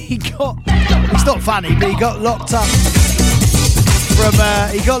it's not funny, but he got locked up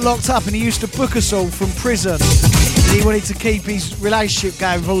He got locked up and he used to book us all from prison. And he wanted to keep his relationship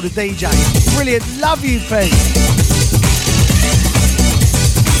going with all the DJs. Brilliant. Love you, Pete.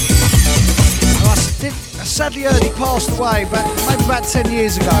 I sadly heard he passed away maybe about 10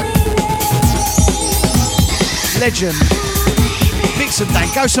 years ago. Legend. Vixen Day.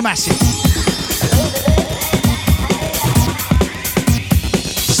 Go some acid.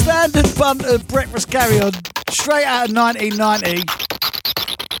 Standard bunt of breakfast carry-on. Straight out of 1990.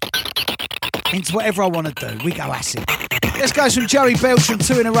 Into whatever I want to do. We go acid. Let's go some Joey Beltram,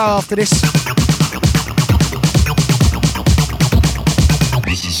 2 in a row after this.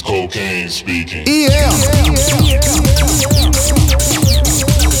 This is Cocaine speaking. Yeah.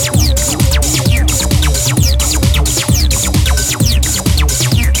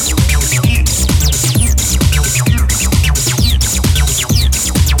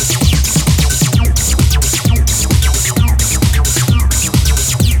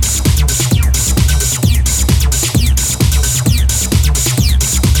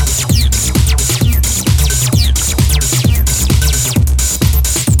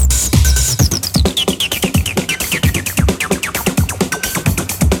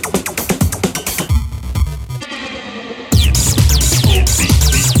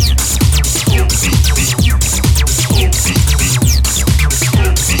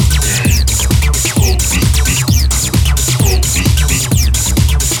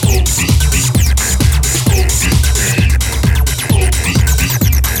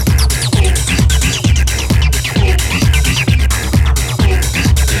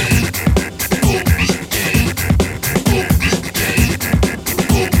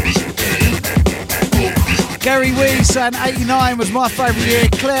 Saying 89 was my favourite year.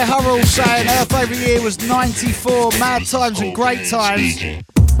 Claire Hurrell saying her favourite year was 94. Mad times and great times.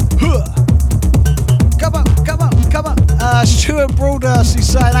 Come on. Stuart Broadhurst is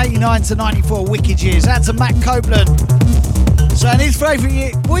saying 89 to 94 wicked years. That's to Matt Copeland. Saying his favourite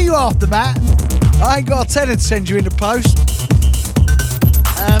year. What are you after, Matt? I ain't got a tenner to send you in the post.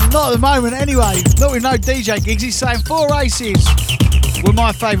 Not at the moment anyway. Not with no DJ gigs. He's saying 4 races were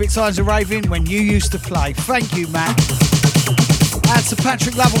my favourite times of raving when you used to play. Thank you, Matt. Out to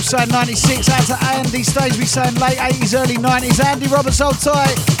Patrick Lovell saying 96. Out to Andy Stageby saying late 80s, early 90s. Andy Roberts, old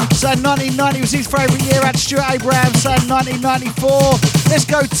tight, saying 1990 was his favourite year. Out to Stuart Abraham saying 1994. Let's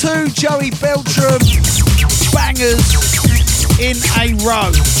go to Joey Beltram. Bangers in a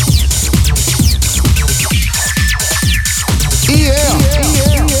row.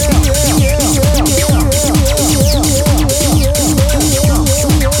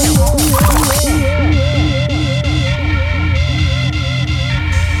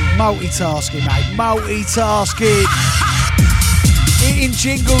 Multitasking, mate. Multitasking. Eating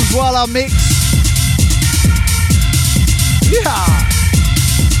jingles while I mix. Yeah.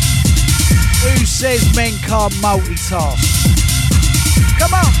 Who says men can't multitask?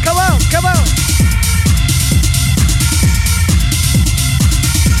 Come on.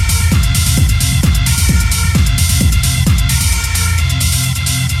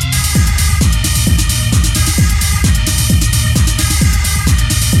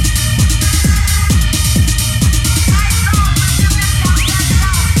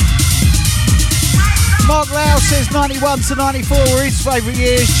 Mark Lau says 91 to 94 were his favourite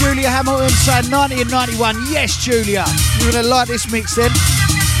years. Julia Hamilton saying 90 and 91. Yes, Julia. You're going to like this mix then.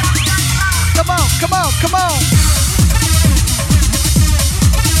 Come on.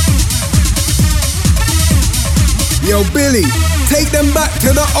 Yo, Billy, take them back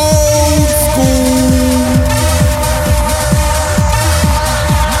to the old school.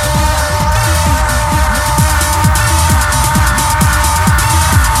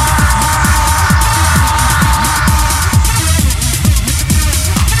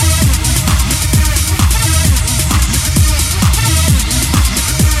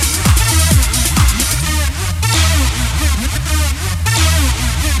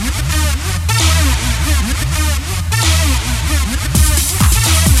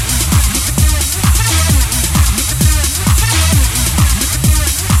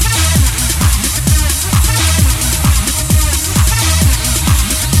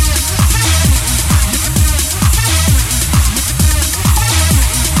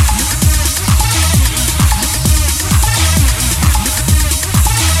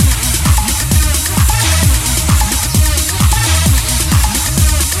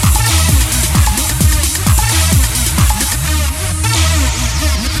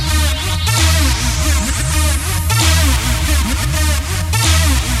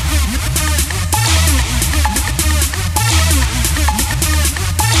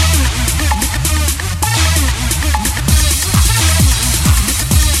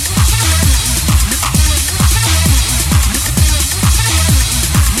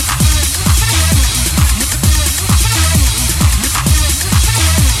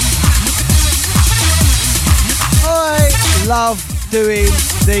 doing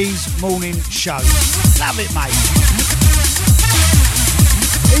these morning shows. Love it, mate.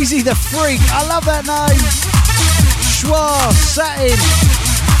 Easy the Freak, I love that name. Schwa, Satin,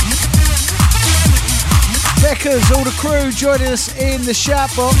 Beckers, all the crew joining us in the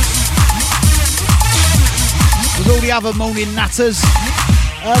shout box with all the other morning natters.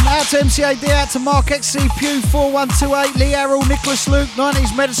 Out to MCAD, out to Mark XC, Pew 4128, Lee Errol, Nicholas Luke,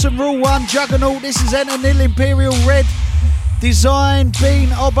 90s Medicine, Rule 1, Juggernaut, this is Enter Nil, Imperial Red, Design, Bean,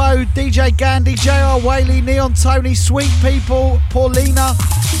 Obbo, DJ Gandhi, JR Whaley, Neon Tony, Sweet People, Paulina,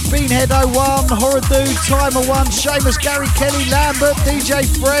 Beanhead 01, Horror Dude, Timer 1, Seamus, Gary Kelly, Lambert, DJ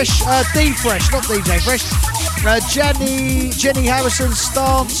Fresh, D Fresh, not DJ Fresh, Jenny Harrison,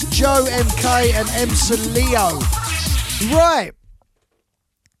 Stance, Joe MK, and MC Leo. Right.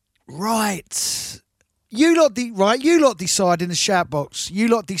 You lot decide in the shout box. You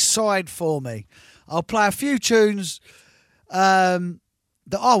lot decide for me. I'll play a few tunes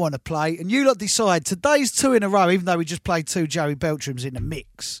that I want to play, and you lot decide. Today's 2 in a row, even though we just played 2 Joey Beltrams in the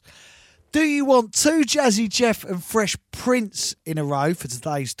mix. Do you want 2 Jazzy Jeff and Fresh Prince in a row for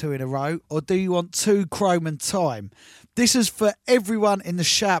today's 2 in a row, or do you want 2 Chrome and Time? This is for everyone in the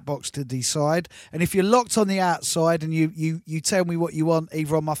shout box to decide. And if you're locked on the outside and you tell me what you want,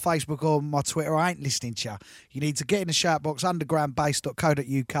 either on my Facebook or my Twitter, I ain't listening to you. You need to get in the shout box,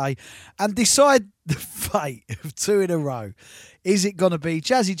 undergroundbass.co.uk, and decide the fate of 2 in a row. Is it going to be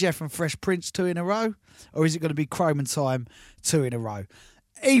Jazzy Jeff and Fresh Prince 2 in a row, or is it going to be Chrome and Time 2 in a row?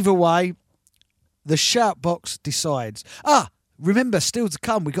 Either way, the shout box decides. Remember, still to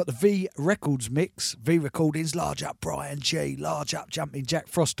come, we got the V Records mix, V Recordings, Large Up Brian G, Large Up Jumping Jack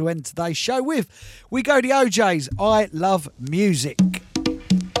Frost to end today's show with. We go to OJ's I Love Music.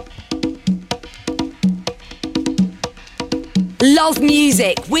 Love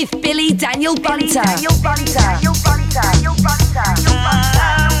Music with Billy Daniel Bunter.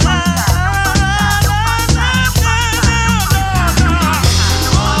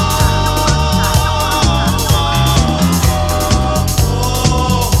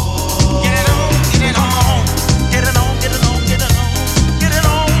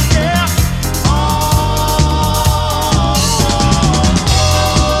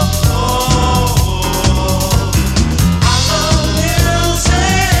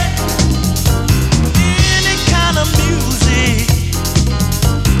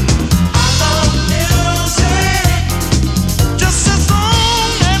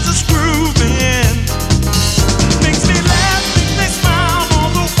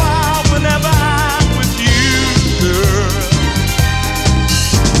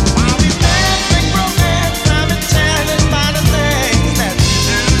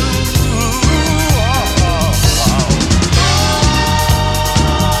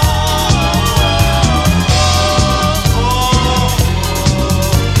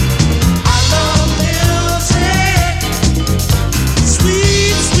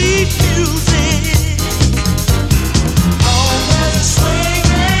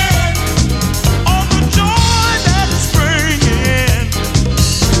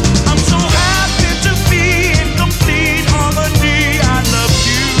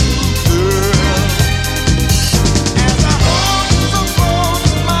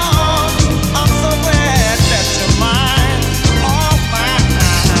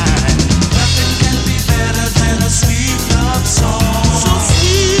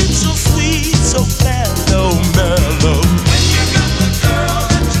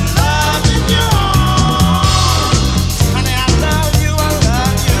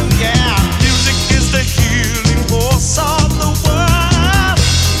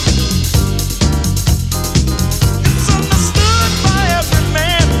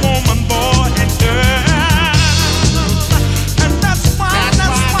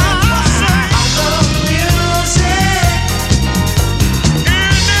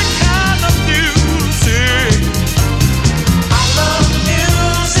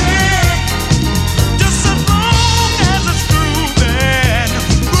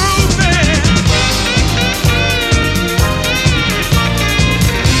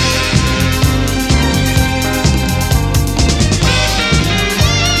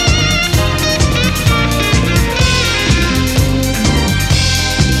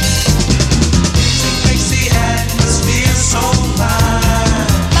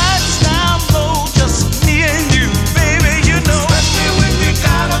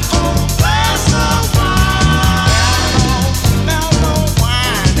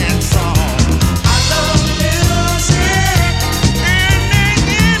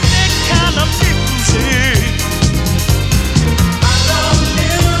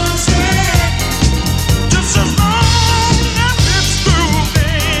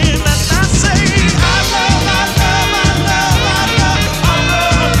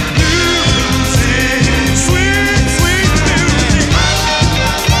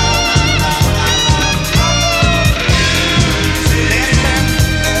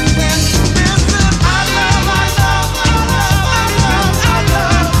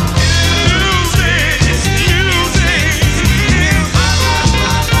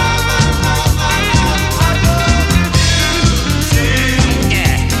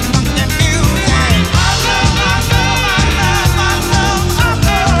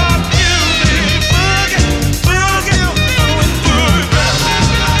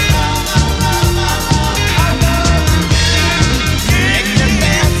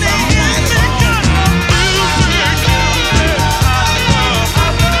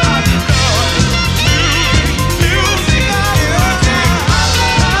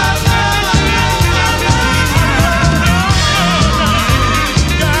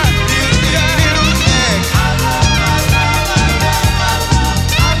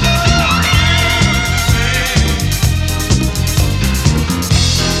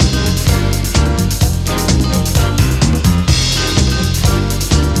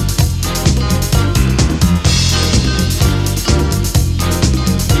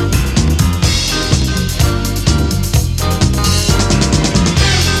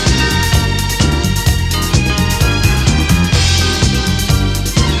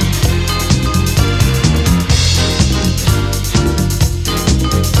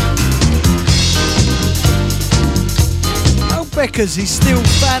 Beckers, he's still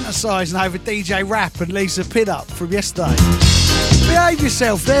fantasising over DJ Rap and Lisa Pinup from yesterday. Behave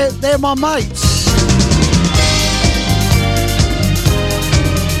yourself, they're my mates.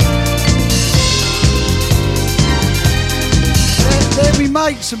 They're my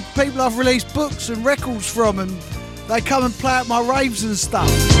mates and people I've released books and records from, and they come and play at my raves and stuff.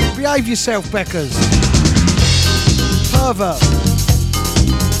 Behave yourself, Beckers. Pervert.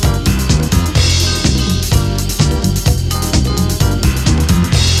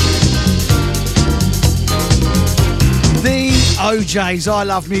 The OJ's I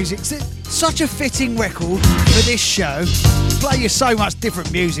Love Music. It's such a fitting record for this show. We play you so much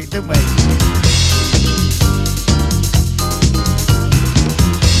different music, don't we?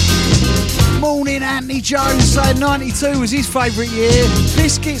 Morning, Anthony Jones saying 92 was his favourite year.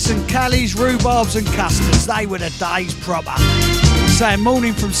 Biscuits and Callies, rhubarbs and custards, they were the days proper. Saying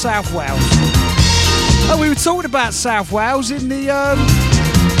morning from South Wales. Oh, we were talking about South Wales in the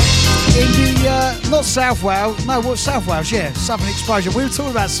not South Wales, no, what South Wales? Yeah, Southern Exposure. We were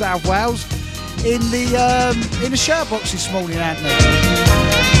talking about South Wales in the shirt box this morning, Anthony.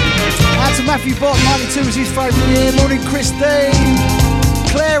 Out to Matthew Bott, 92 was his favourite year. Morning, Christine.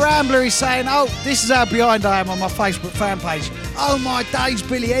 Claire Ambler is saying, oh, this is how behind I am on my Facebook fan page. Oh my days,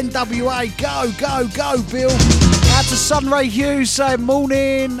 Billy, NWA, go, go, go, Bill. Out to Sunray Hughes saying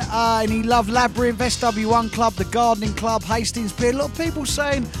morning, and he loved Labyrinth, SW1 Club, the Gardening Club, Hastings Pier. A lot of people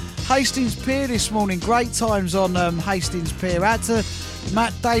saying Hastings Pier this morning. Great times on Hastings Pier. Out to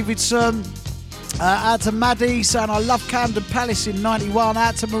Matt Davidson. Out to Maddie saying I love Camden Palace in 91.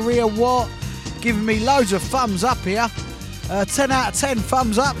 Out to Maria Watt giving me loads of thumbs up here. 10 out of 10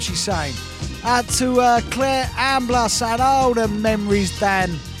 thumbs up, she's saying. Out to Claire Ambler saying, oh, the memories,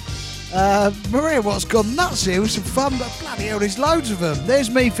 Dan. Maria Watt's gone nuts here with some fun, but bloody hell, there's loads of them. There's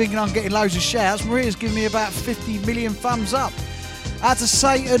me thinking I'm getting loads of shouts. Maria's giving me about 50 million thumbs up. Out to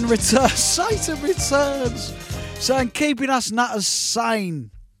Satan Returns. Satan Returns. Saying, keeping us nutters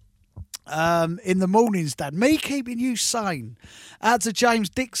sane in the mornings, Dad. Me keeping you sane. Out to James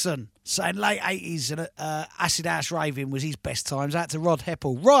Dixon. Saying late 80s and acid house raving was his best times. Out to Rod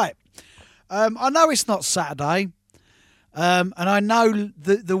Heppel. Right. I know it's not Saturday. And I know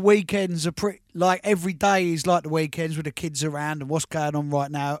the weekends are pretty, like every day is like the weekends with the kids around and what's going on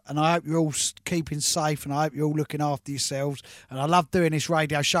right now. And I hope you're all keeping safe and I hope you're all looking after yourselves. And I love doing this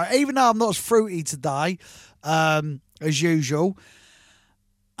radio show, even though I'm not as fruity today as usual.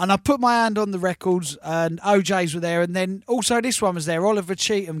 And I put my hand on the records and OJ's were there. And then also this one was there, Oliver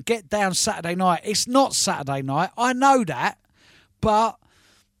Cheatham, Get Down Saturday Night. It's not Saturday night. I know that. But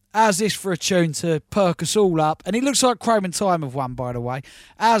how's this for a tune to perk us all up? And it looks like Chrome and Time have won, by the way.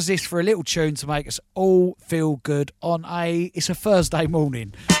 How's this for a little tune to make us all feel good on it's a Thursday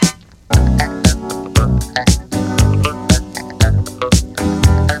morning.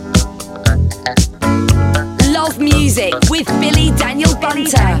 Love Music with Billy Daniel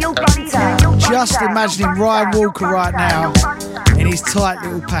Bunter. Just imagining Ryan Walker right now in his tight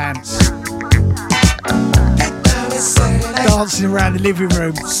little pants, dancing around the living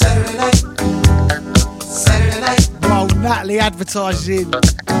room while Natalie advertises in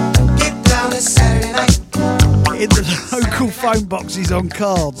the local phone boxes on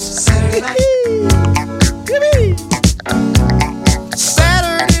cards.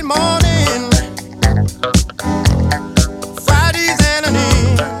 Saturday morning, Friday's enemy,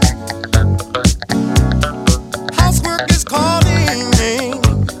 housework is calling me,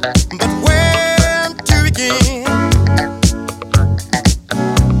 but where to begin?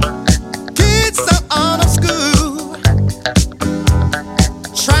 Kids are out of school,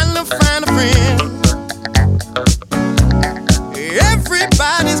 trying to find a friend.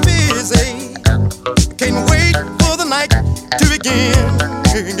 Everybody's busy, can't wait for the night to begin.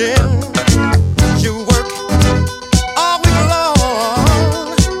 You work all week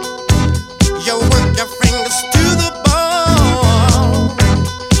long, you work your fingers to the bone.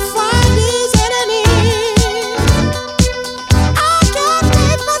 Friday's enemy, I can't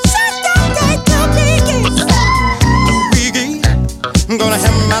wait for Saturday to begin. I'm gonna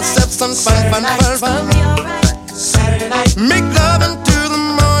have myself some fun. Saturday night, make love until the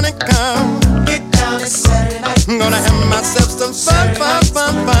morning come. Get down, it's Saturday night. I'm gonna have myself some fun.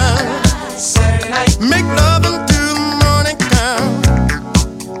 Saturday night, make love until the morning come.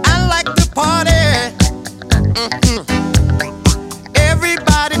 I like to party.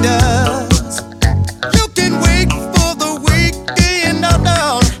 Everybody does. You can wait for the weekend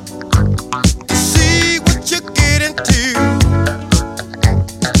to see what you get into.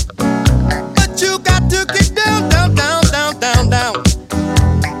 But you got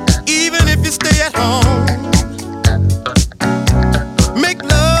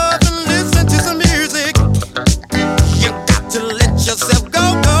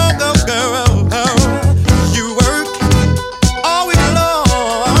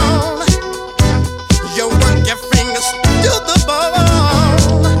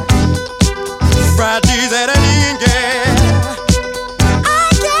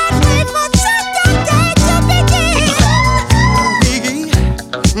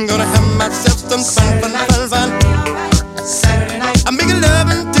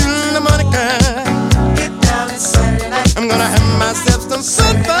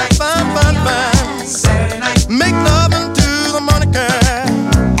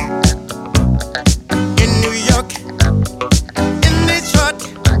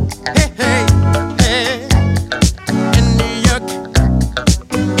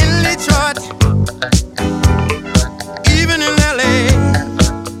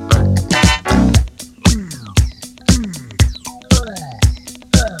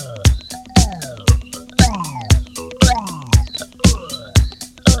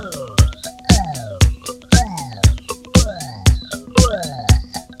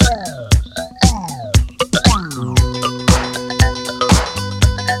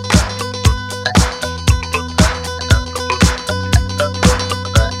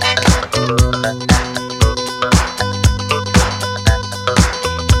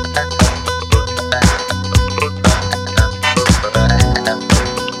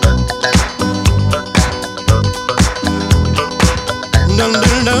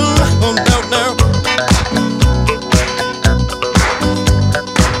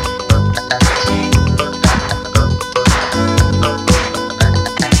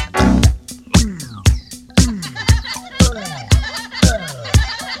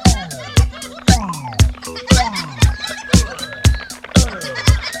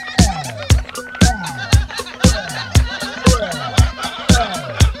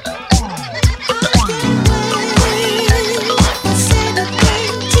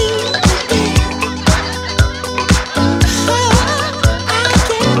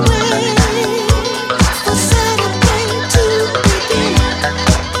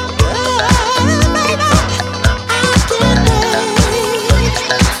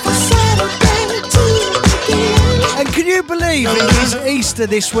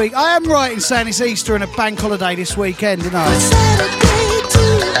This week. I am right in saying it's Easter and a bank holiday this weekend, you know.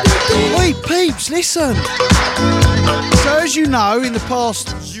 Wait, peeps, listen. So as you know, in the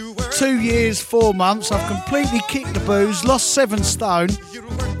past 2 years, 4 months, I've completely kicked the booze, lost 7 stone,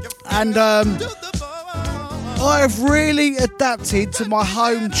 and I have really adapted to my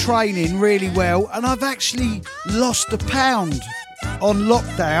home training really well, and I've actually lost £1 on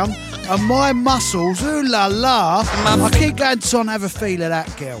lockdown. And my muscles, ooh la la, I keep going to Son, have a feel of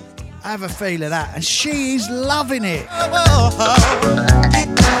that, girl. Have a feel of that. And she is loving it. I'm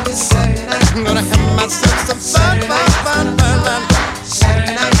gonna have myself some fun.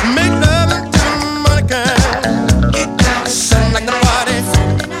 Make love until Monica. Sound like the party.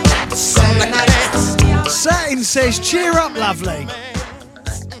 Sound like the dance. Satin says, cheer up, lovely.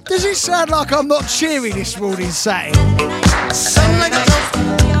 Does it sound like I'm not cheering this morning, Satin? Sound like the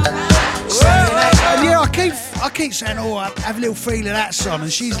and yeah, I keep saying, oh, I have a little feel of that, Son,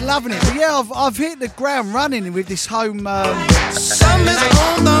 and she's loving it. But yeah, I've hit the ground running with this home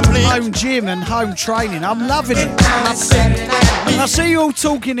gym and home training. I'm loving it. And I see you all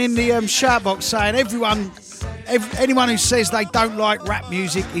talking in the shout box saying anyone who says they don't like rap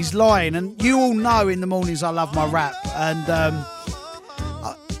music is lying. And you all know in the mornings I love my rap. And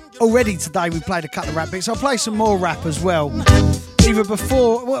already today we played a couple of rap bits. I'll play some more rap as well. Either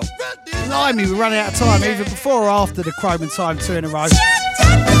before, well, blimey, we're running out of time. Either before or after the Chrome and Time 2 in a row.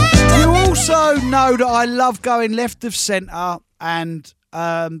 You also know that I love going left of centre and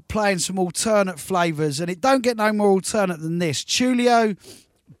playing some alternate flavours, and it don't get no more alternate than this. Tullio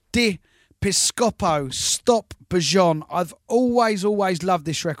Di Piscopo, Stop Bajon. I've always loved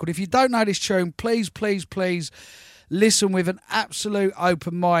this record. If you don't know this tune, please listen with an absolute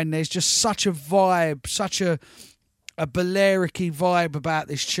open mind. There's just such a vibe, such a Balearic-y vibe about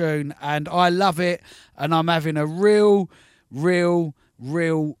this tune, and I love it, and I'm having a real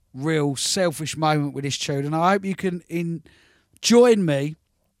selfish moment with this tune, and I hope you can join me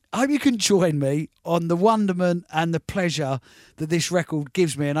on the wonderment and the pleasure that this record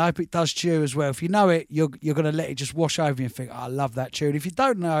gives me, and I hope it does to you as well. If you know it, you're going to let it just wash over you and think, oh, I love that tune. If you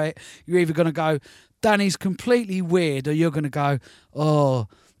don't know it, you're either going to go, Danny's completely weird, or you're going to go, oh,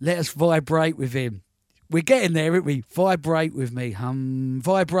 let us vibrate with him. We're getting there, aren't we? Vibrate with me,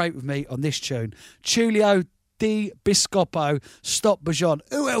 vibrate with me on this tune. Tullio Di Piscopo, Stop Bajon.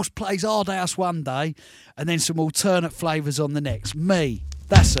 Who else plays Hard House one day and then some alternate flavours on the next? Me.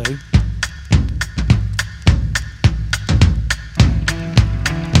 That's who.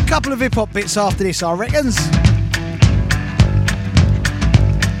 A couple of hip-hop bits after this, I reckons.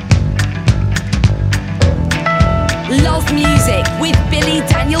 Love Music with Billy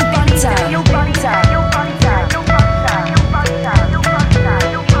Daniel Bunter.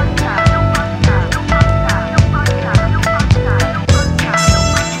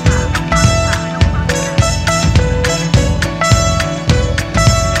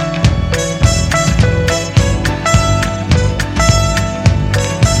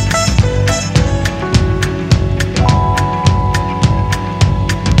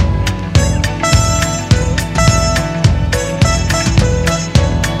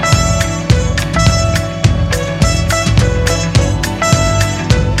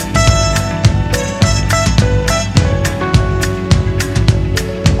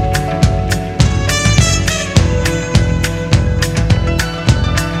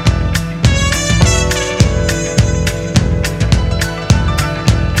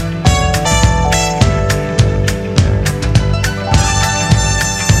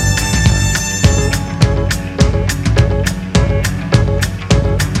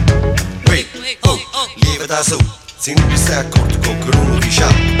 Su, se non ti stai accorto con che uno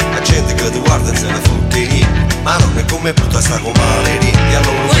diciamo, la gente che ti guarda se ne fotte niente, ma non è come brutta sta con maleria, e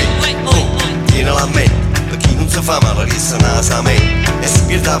allora tienila a me, per chi non si fa male resta nasa a me, e si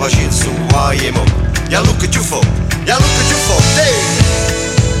pierde la pazienza su guai e mo, e allora che ci fa, Yeah, look at you fucked, hey.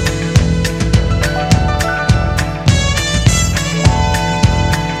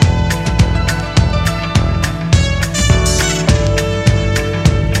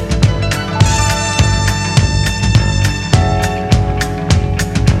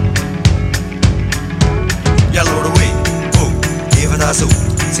 Su,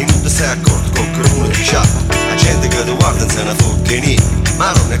 se non ti sei accorto con che uno ti c'ha, la gente che ti guarda se ne fotte niente,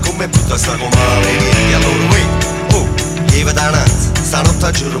 ma non è come butta sta come male, e allora gli va dananza, stanotte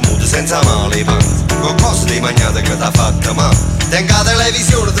a giorno muto senza male i panzi, con cose di magnate che t'ha fatta male, tenga la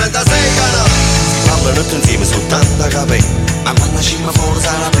televisione 36 canali, si parlano tutti insieme soltanto a capire, ma quando scimma fuori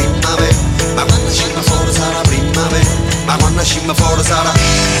sarà primavera, ma quando scimma fuori sarà primavera, ma quando scimma fuori sarà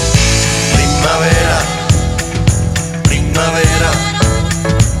primavera, primavera.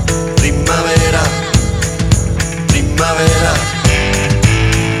 Primavera, primavera.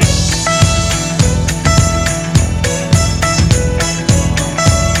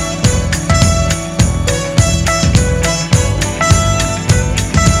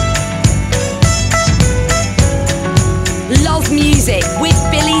 Love Music with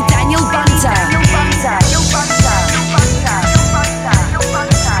Billy Daniel Bunter.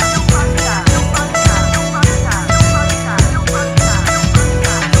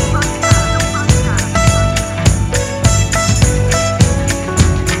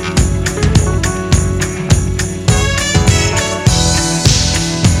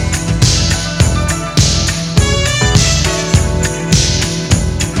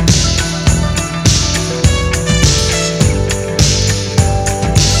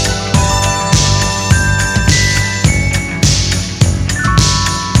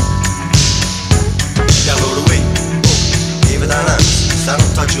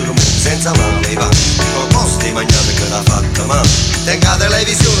 Senza male va, con cose di magnate che l'ha fatta male, tenga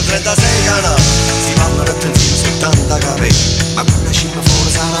televisione 36 canali, si parlano attenzione soltanto a capire, ma quando scimma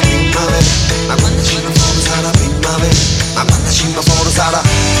fuori sarà primavera, ma quando scimma fuori sarà primavera, ma quando scimma fuori sarà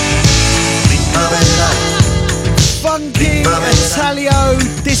primavera. Funky Italio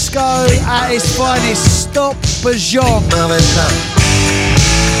disco at its finest, Stop Bajon.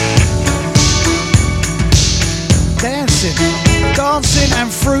 Dancing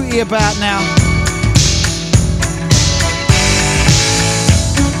and fruity about now.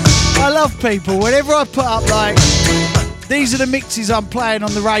 I love people. Whenever I put up like, these are the mixes I'm playing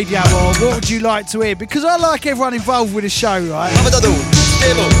on the radio, or what would you like to hear? Because I like everyone involved with the show, right?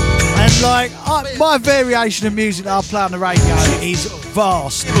 And like, my variation of music that I play on the radio is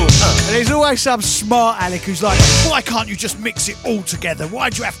vast. And there's always some smart Alec who's like, why can't you just mix it all together? Why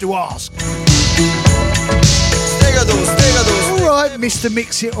do you have to ask? Alright, Mr.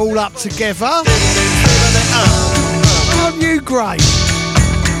 Mix It All Up Together. Aren't you great?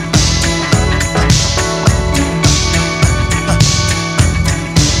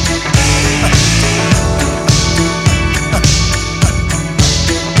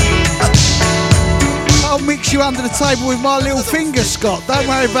 I'll mix you under the table with my little finger, Scott. Don't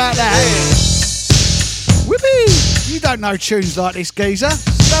worry about that. Whoopee! You don't know tunes like this, geezer.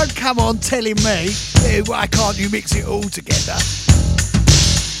 Don't come on telling me, hey, why can't you mix it all together?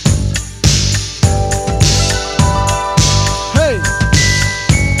 Hey!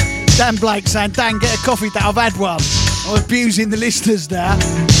 Dan Blake saying, Dan, get a coffee, that I've had one. I'm abusing the listeners now.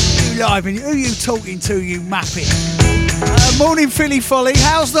 You live and who are you talking to, you muppet? Morning, Philly Folly.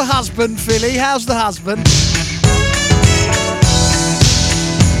 How's the husband, Philly? How's the husband?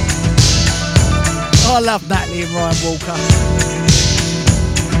 I love Natalie and Ryan Walker.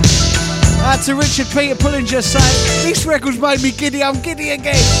 To Richard Peter Pullinger saying, this record's made me giddy, I'm giddy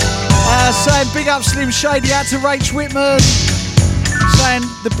again. Saying, big up Slim Shady. Out to Rach Whitman. Saying,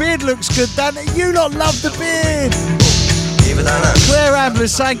 the beard looks good, Dan. You lot love the beard. Claire Ambler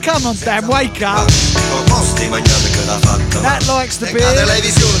saying, come on, Dan, wake up. Nat likes the beard.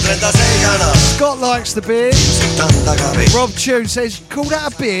 Scott likes the beard. Rob Tune says, call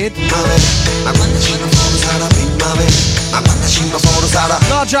that a beard?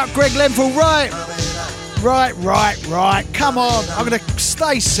 Large up Greg Lenville, right. Come on, I'm going to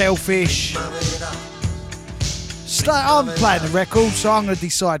stay selfish. I'm playing the record, so I'm going to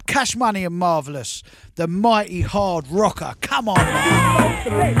decide. Cash Money and Marvellous, the mighty hard rocker. Come on now.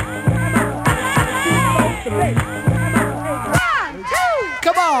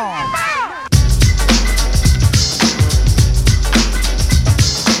 Come on.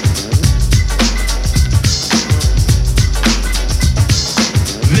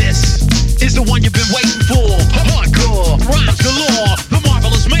 This is the one you've been waiting for. Hardcore, rhymes galore. The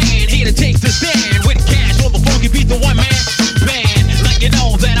marvelous man here to take the stand with cash on the funky beat, the one man band. Like you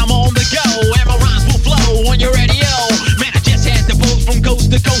know that I'm on the go, and my rhymes will flow on your radio.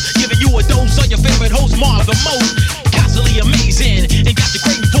 coast to coast, giving you a dose of your favorite host, Marv the most. Constantly amazing, and got you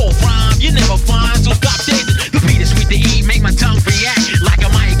craving for rhyme. You never find, so stop dancing. The beat is sweet to eat, make my tongue react like a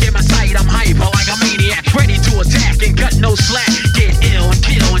mic in my sight. I'm hyper like a maniac, ready to attack and cut no slack. Get ill and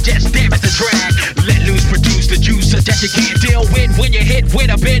kill and just damage the track. Let loose, produce the juice that you can't deal with when you hit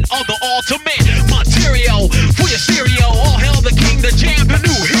with a bit of the ultimate material for your stereo. All hail the king, the jam, the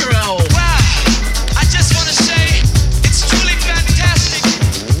new hero. Wow, I just wanna say it's truly fantastic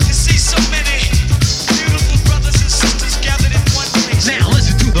to see so many beautiful brothers and sisters gathered in one place. Now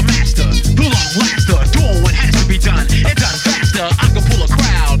listen to the master, the long laster, doing what has to be done and done faster. I can pull a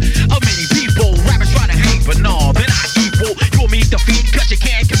crowd of many people. Rappers try to hang, but no, they're not equal. You'll meet defeat, cause you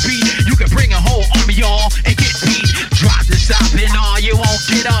can't compete. You can bring a whole army, y'all, and get beat. Drop the stop and all, you won't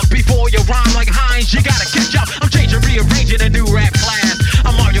get up before you rhyme like Hines. You gotta catch up. I'm changing, rearranging a new rap class.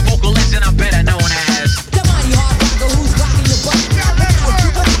 I'm all your vocalist and I'm better known as the mighty hard rocker who's rocking your butt.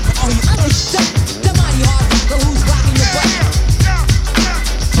 Oh, you understand? The mighty hard rocker who's rocking your butt.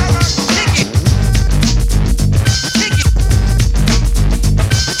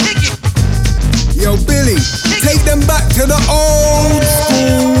 Yo, Billy, take them back to the old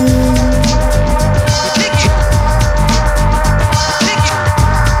school.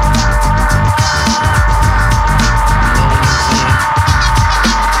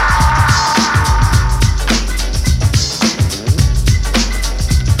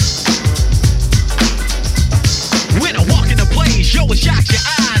 when I walk in the place, yo, it shocks your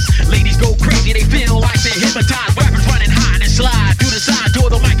eyes. Ladies go crazy, they feel like they're hypnotized. Rappers running high and slide through the side door.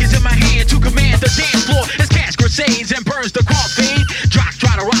 The mic is in my hand to command the dance floor. As Cash crusades and burns the coffee. Drock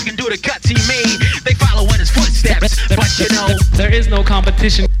try to rock and do the cuts he made. They follow in his footsteps, but you know there is no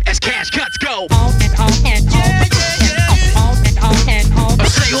competition. As Cash cuts go. On and on and on and on and on.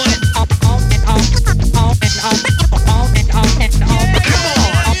 Say what? On and on and on and on and on. Come on.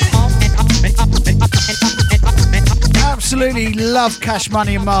 Absolutely love Cash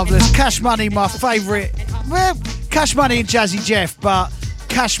Money and Marvellous. Cash Money, my favourite. Well, Cash Money and Jazzy Jeff, but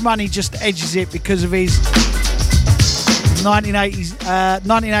Cash Money just edges it because of his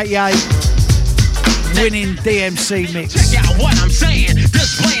 1988 winning DMC mix. Check out what I'm saying.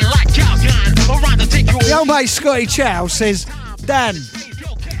 Displaying like Calgon. Around to take you. The old mate Scotty Chow says, Dan,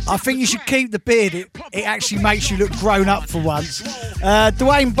 I think you should keep the beard. It actually makes you look grown up for once.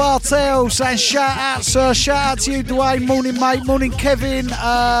 Dwayne Bartel saying shout out, sir. Shout out to you, Dwayne. Morning, mate. Morning, Kevin.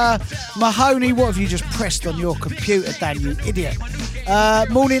 Mahoney, what have you just pressed on your computer, Dan, you idiot?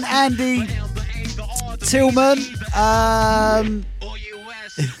 Morning, Andy Tillman. I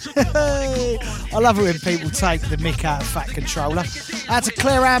love it when people take the mick out of Fat Controller. Out to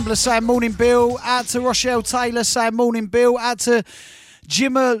Claire Ambler saying morning, Bill. Out to Rochelle Taylor saying morning, Bill. Out to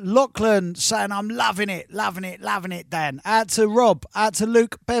Jimmer Lachlan saying I'm loving it, Dan. Out to Rob. Out to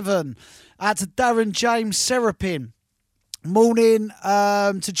Luke Bevan. Out to Darren James Serapin. Morning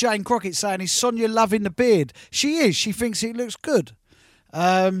to Jane Crockett saying, is Sonia loving the beard? She is. She thinks it looks good.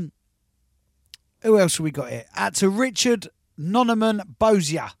 Who else have we got here? Out to Richard Nonaman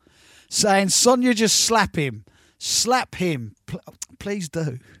Bozier saying, Sonia, just slap him. Slap him. Please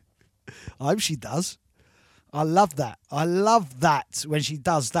do. I hope she does. I love that. I love that when she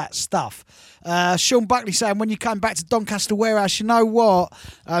does that stuff. Sean Buckley saying, when you came back to Doncaster Warehouse, you know what?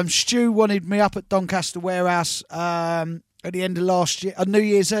 Stu wanted me up at Doncaster Warehouse at the end of last year, New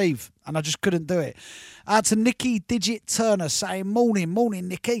Year's Eve, and I just couldn't do it. To Nikki Digit Turner saying, morning,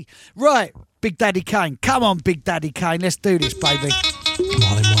 Nikki. Right, Big Daddy Kane. Come on, Big Daddy Kane. Let's do this, baby.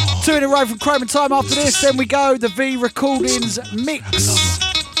 Two in a row from Chrome and Time after this. Then we go, the V Recordings mix.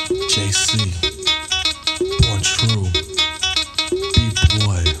 JC. Born True,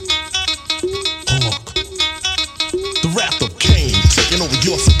 B-Boy, Hawk. The wrath of Cain, taking over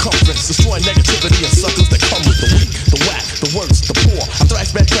your circumference, destroying negativity and suckers that come with the weak, the whack, the worst, the poor. I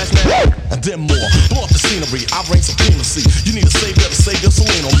thrash man, and then more. Blow up the scenery, I reign supremacy. You need a savior to save your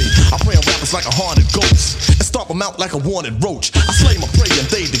lean on me. I pray on rappers like a haunted ghost and stomp them out like a wanted roach. I slay my prey and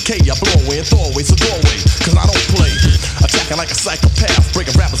they decay. I blow away and throw away, so doorway, cause I don't play. Attacking like a psychopath,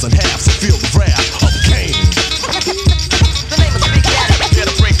 breaking rappers in half, so feel the wrath of Cain. The name is Big Daddy. Here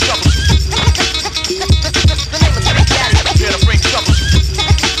to bring trouble. The name is Big Daddy. Here to bring trouble. The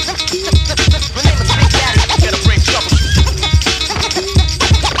name is Big Daddy. Here to bring trouble. The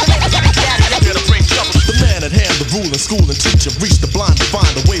name is Big Daddy. Here to bring trouble. The man at hand, the ruling school and teacher, reach the blind to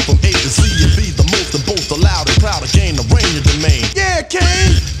find a way from A to Z and be the most and both allowed and proud to gain the reign of domain. Yeah,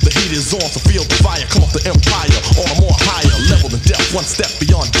 Cain. The heat is on, so feel the fire. Come up the empire on a more higher level than death. One step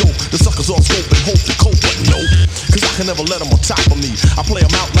beyond dope. The suckers all scope and hope to cope, but no. Cause I can never let them on top of me. I play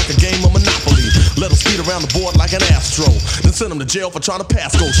them out like a game of Monopoly. Let them speed around the board like an Astro. Then send them to jail for trying to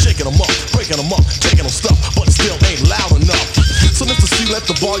pass go. Shaking them up, breaking them up, taking them stuff, but it still ain't loud enough. So Mr. C, let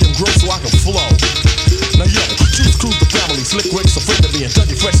the volume grow so I can flow. Now yo, choose cruise the family. Slick Rick's a friend of me. And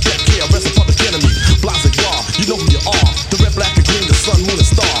Dougie Fresh, Step Care, rest a public enemy. Blase Bar, you know who you are. The red, black, and green, the sun, moon, and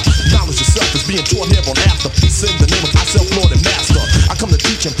star. Knowledge yourself is being taught here on After. Peace in the name of myself, Lord and Master. I come to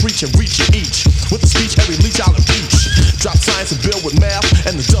teach and preach and reach you each. With the speech, Harry Leach, I'll impeach. Drop science and build with math.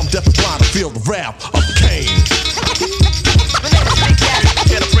 And the dumb, deaf, and blind to feel the rap of Kane.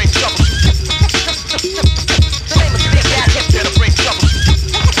 Here to bring trouble. Here to bring trouble.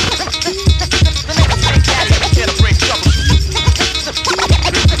 Here to bring trouble.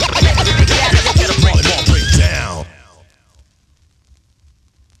 Break down.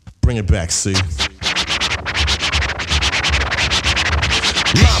 Bring it back, see.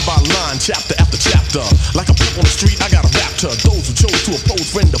 Line by line, chapter after chapter. Like a pimp on the street, I got a raptor. Those who chose to oppose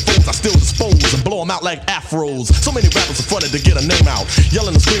friend to foes, I still dispose and blow them out like afros. So many rappers are fronted to get a name out.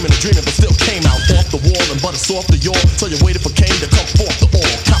 Yelling and screaming and dreaming, but still came out. Off the wall and butter soft to yaw. So you waited for Kane to come forth to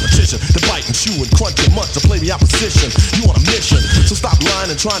all. Competition, to bite and chew and crunch and munch to play the opposition. You on a mission, so stop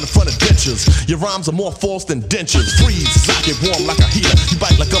lying and trying to front adventures. Your rhymes are more false than dentures. Freeze, I get warm like a heater. You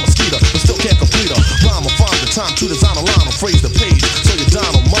bite like a mosquito, but still can't complete a rhyme or find the time to design a line or phrase the page. So you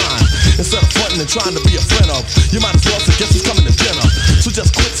dine on mine. Instead of fronting and trying to be a friend of, you might as well say guess who's coming to dinner. So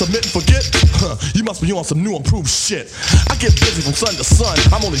just quit, submit, and forget. You must be on some new improved shit. I get busy from sun to sun.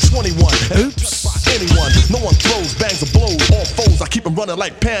 I'm only 21. Oops. Anyone, no one throws, bangs or blows. All foes, I keep them running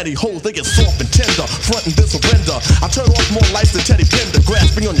like pantyhose. They get soft and tender, front and then surrender. I turn off more lights than Teddy Bender,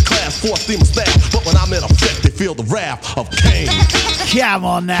 grasping on your class, force theme of staff. But when I'm in effect, they feel the wrath of Kane. Come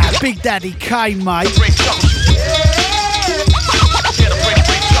on now, Big Daddy Kane, mate.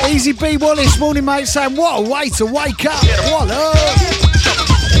 Easy B Wallace, morning mate, saying what a way to wake up. What up?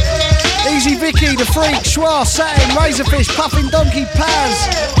 Easy Vicky, the freak, Schwa, Satin, Razorfish, Puffin Donkey, Paz,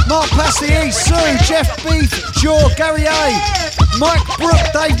 Mark Plasty, Sue, Jeff Beef, Jaw, Gary A, Mike Brook,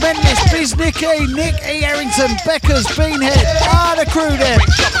 Dave Mendes, Biz Nicky, Nick E. Harrington, Beckers, Beanhead, the crew there.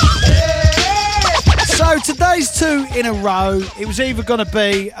 So today's two in a row. It was either going to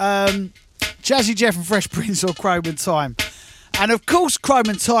be Jazzy Jeff and Fresh Prince or Chrome and Time. And of course, Chrome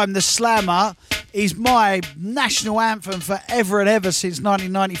and Time, the Slammer, is my national anthem forever and ever since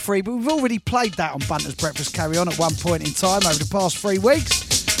 1993. But we've already played that on Bunter's Breakfast Carry On at one point in time over the past 3 weeks.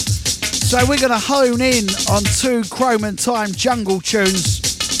 So we're going to hone in on two Chrome and Time jungle tunes.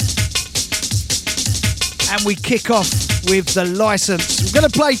 And we kick off with The License. We're going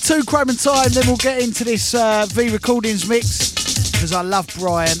to play two Chrome and Time, then we'll get into this V Recordings mix. Because I love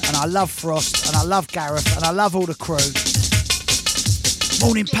Brian, and I love Frost, and I love Gareth, and I love all the crew.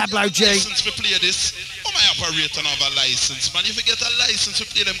 Morning, Pablo G. License to play this. Oh, my operator have a license, man. If you get a license to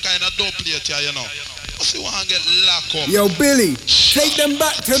play them kind of dope play it here, you know. You see one get locked up. Yo, Billy, take them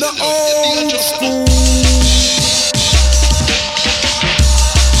back to the old school.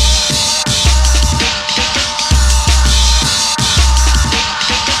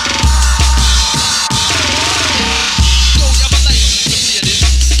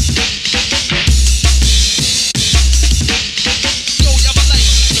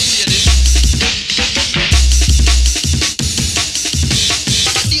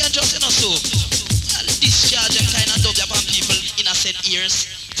 Ears,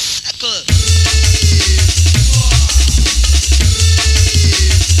 circle.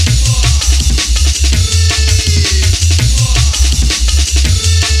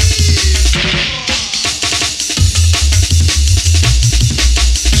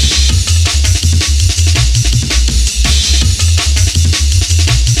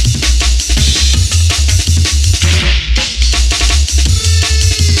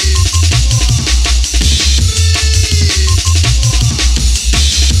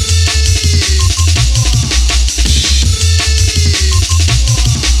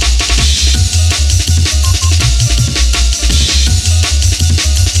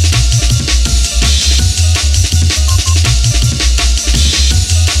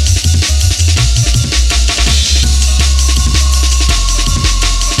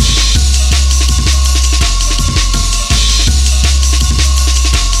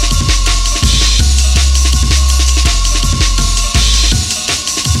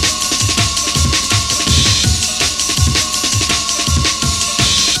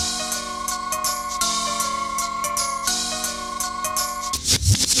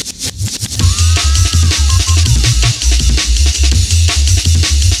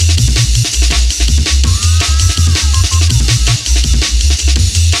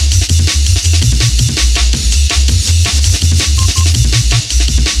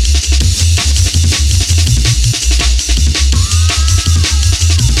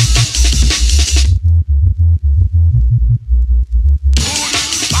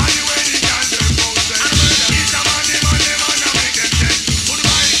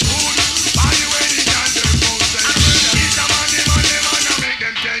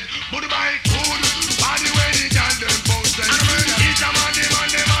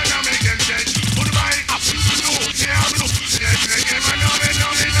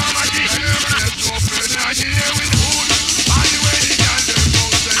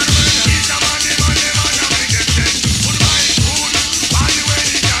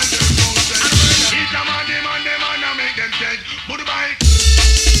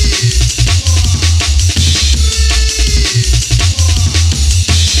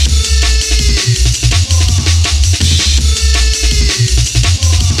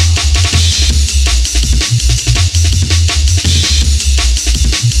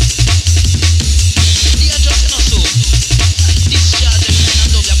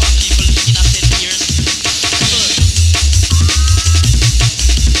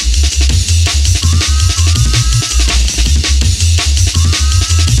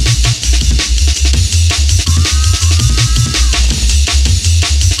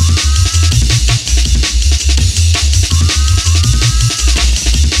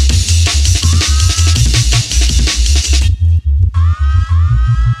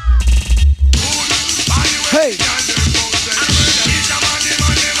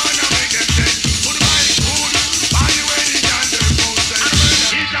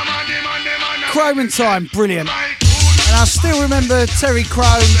 Chrome Time, brilliant. And I still remember Terry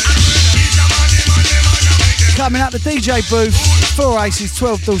Chrome coming up the DJ booth, 4 Aces,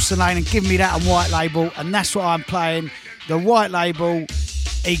 12 Dawson Lane, and giving me that on White Label, and that's what I'm playing, the White Label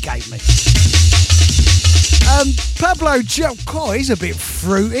he gave me. Pablo G, God, he's a bit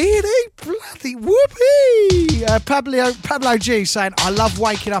fruity, isn't he? Bloody whoopee! Pablo G saying, I love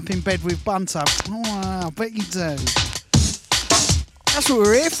waking up in bed with Bunter. Oh, I bet you do. That's what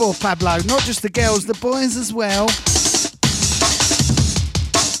we're here for, Pablo. Not just the girls, the boys as well.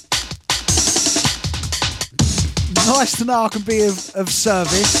 Nice to know I can be of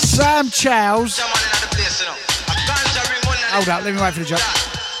service. Sam Chow's. Hold up, let me wait for the joke.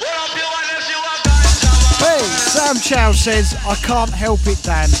 Hey, Sam Chow says, I can't help it,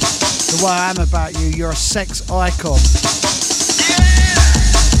 Dan. The way I am about you, you're a sex icon.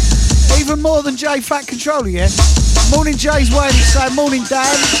 Yeah! Even more than J Fat Controller, yeah? Morning, Jay's waiting, saying, morning, Dan.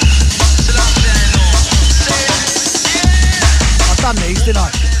 I've done these, didn't I?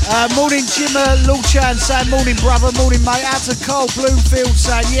 Morning, Jimmer, Lulchan saying, morning, brother, morning, mate. Out to Cole Bloomfield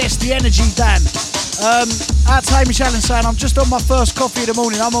saying, yes, the energy, Dan. Out to Hamish Allen saying, I'm just on my first coffee in the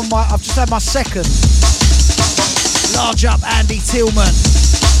morning. I've just had my second. Large up Andy Tillman.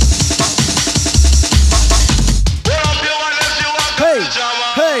 Hey,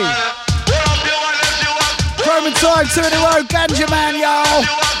 hey. Chrome Time, 2 in a row, Ganja Man, y'all.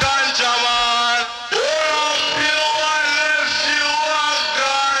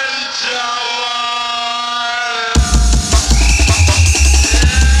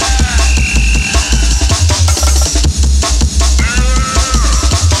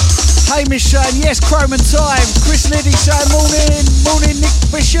 Hamish saying, yes, Chrome Time. Chris Liddy saying, morning. Morning, Nick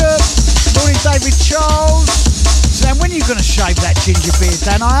Bishop. Morning, David Charles. Saying, when are you going to shave that ginger beard,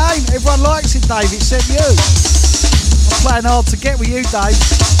 Dan? I ain't. Everyone likes it, Dave, except you. I'm playing hard to get with you, Dave.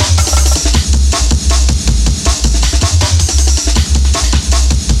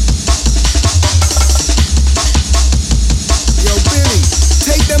 Yo, Billy,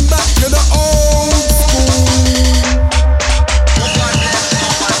 take them back to the old school.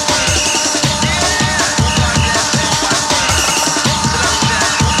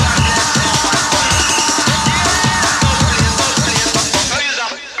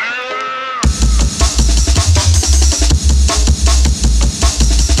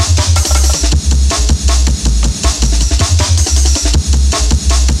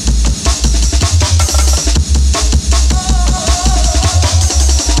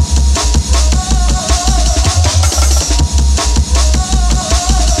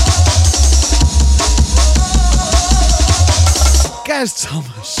 Gaz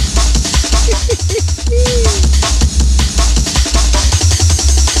Thomas.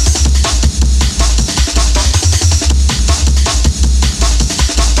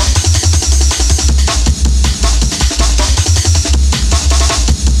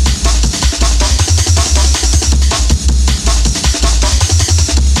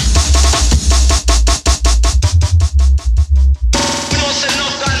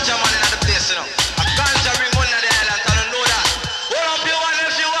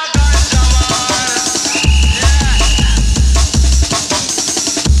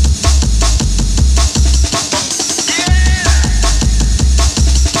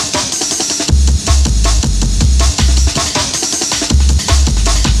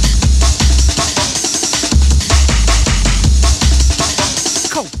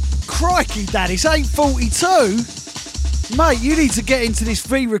 Dad, it's 8:42. Mate, you need to get into this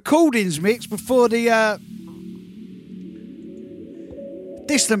V Recordings mix before the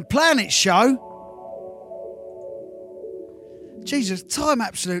Distant Planet show. Jesus, time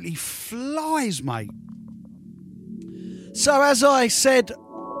absolutely flies, mate. So, as I said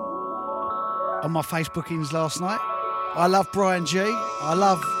on my Facebookings last night, I love Brian G. I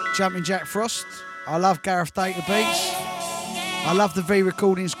love Jumping Jack Frost. I love Gareth Data Beats. I love the V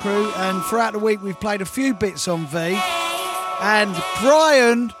Recordings crew, and throughout the week we've played a few bits on V. And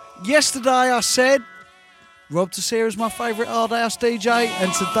Brian, yesterday I said Rob Tessera is my favourite hard house DJ,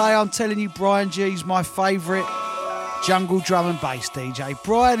 and today I'm telling you Brian G's my favourite jungle drum and bass DJ.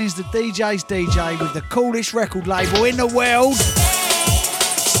 Brian is the DJ's DJ with the coolest record label in the world.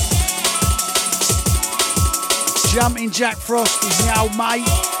 Jumping Jack Frost is my old mate.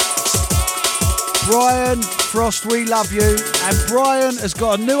 Brian Frost, we love you. And Brian has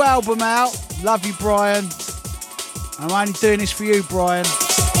got a new album out. Love you, Brian. I'm only doing this for you, Brian.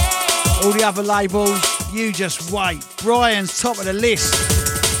 All the other labels, you just wait. Brian's top of the list.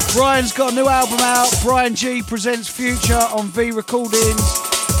 Brian's got a new album out. Brian G presents Future on V Recordings.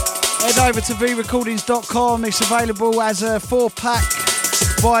 Head over to vrecordings.com. It's available as a 4-pack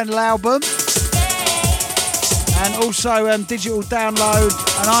vinyl album. and also digital download,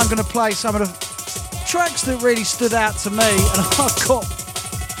 and I'm going to play some of the tracks that really stood out to me, and I've got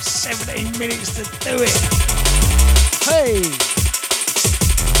 17 minutes to do it. Hey!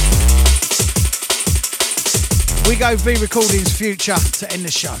 We go V Recordings Future to end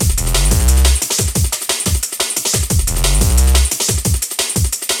the show.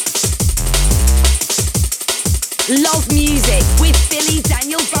 Love Music with Billy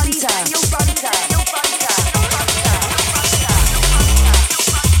Daniel Bunter.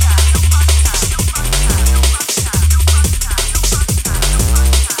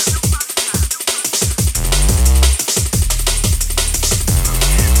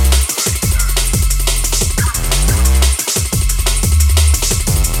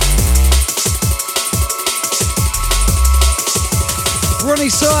 Ronnie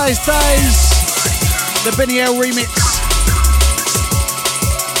Size Days, the Benny L remix.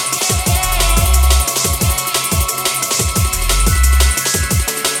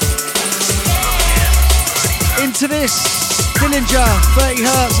 Into this Dillinger 30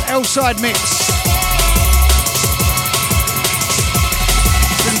 Hertz L-side mix.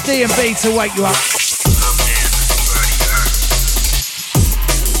 Some D&B to wake you up.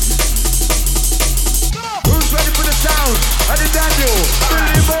 Who's ready for the sound? And the Daniel,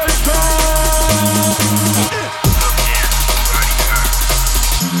 Billy Boy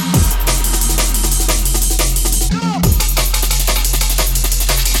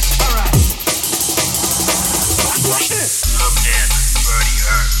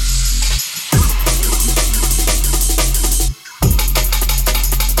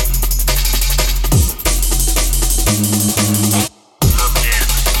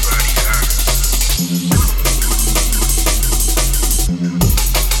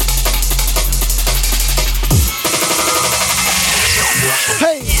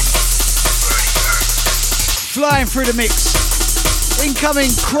Flying through the mix.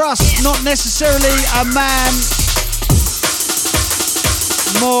 Incoming Crust, not necessarily a man.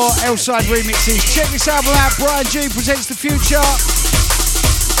 More L-side remixes. Check this album out. Brian G presents the future.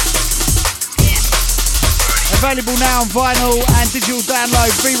 Available now on vinyl and digital download.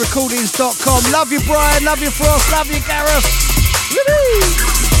 vrecordings.com. Love you, Brian. Love you, Frost. Love you, Gareth. Woo-hoo.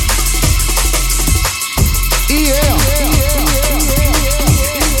 Yeah.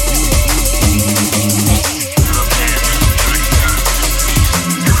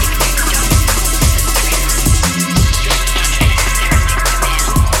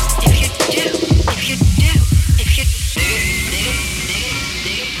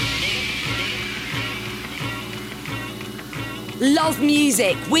 Love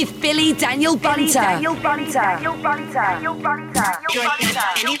Music with Billy Daniel Bunter. You're not any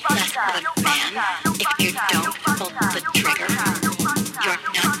less of a man if you don't pull the trigger. You're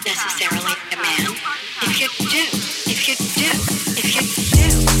not necessarily a man if you do.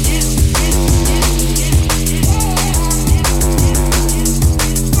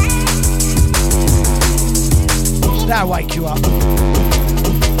 That'll wake you up.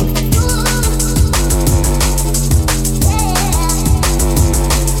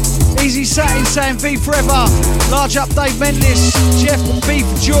 Easy Satin saying V forever. Large up Dave Mendes, Jeff B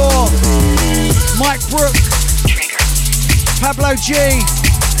for Jaw, Mike Brook, Pablo G,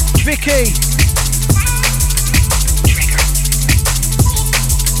 Vicky.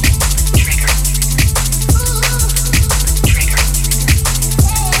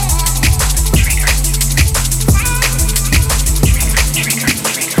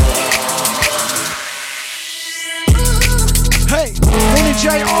 Hey, morning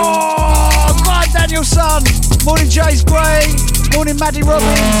Jay. Oh, God, Daniel son. Morning Jay's Gray. Morning Maddie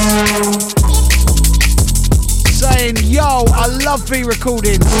Robbins. Saying, yo, I love V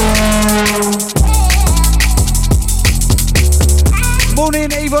Recordings.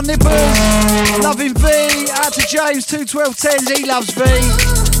 Morning Yvonne Nippers. Loving V. Out to James 21210s. He loves V.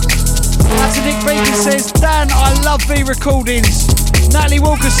 Out to Nick Beacon says, Dan, I love V Recordings. Natalie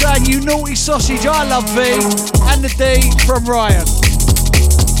Walker saying, you naughty sausage, I love V. And the D from Ryan.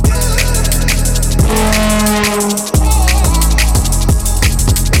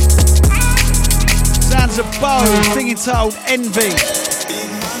 Sounds of Bo, thing entitled Envy.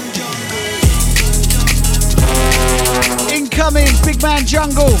 Incoming, Big Man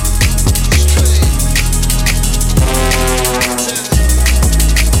Jungle.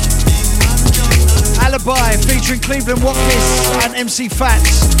 Alibi featuring Cleveland Watkins and MC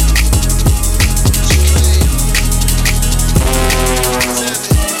Fats.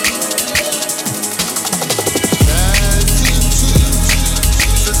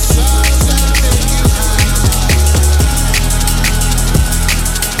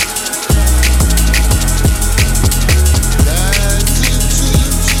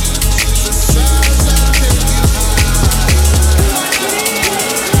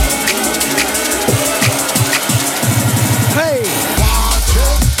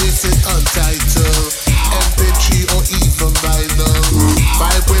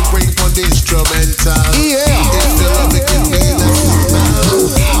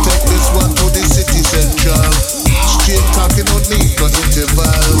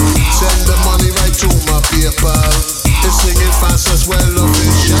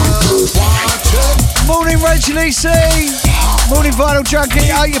 DC. Morning Vinyl Junkie.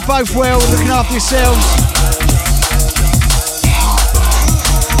 Hope you're both well, looking after yourselves.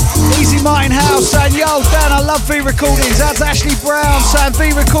 Easy Martin House saying, yo, Dan, I love V Recordings. That's Ashley Brown saying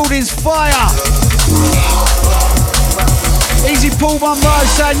V Recordings fire. Easy Paul Monroe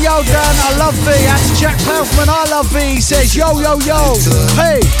saying, yo, Dan, I love V. That's Jack Pelfman, I love V. He says, yo, yo, yo.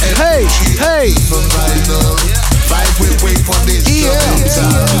 Hey, hey, hey.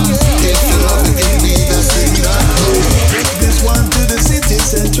 Take this one to the city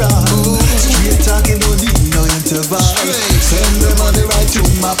central. Straight talking, no need no interval. Send the money right to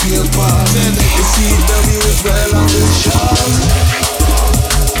my PayPal. The CW is well on the shop.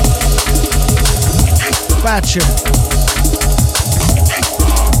 Bad tune.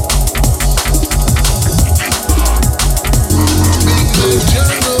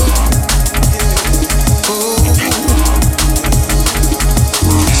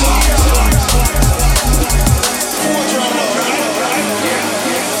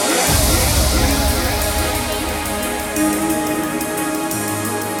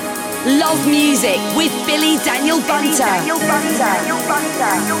 Love Music with Billy Daniel Bunter.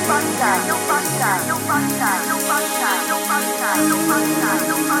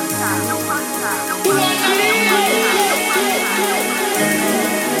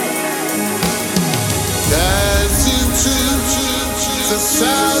 Dancing to the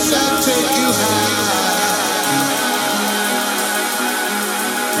sound that take you high.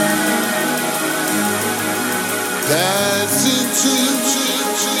 Dancing to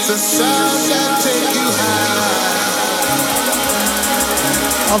the sound that take you high.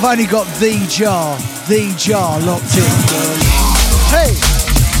 I've only got the jar locked in. Hey!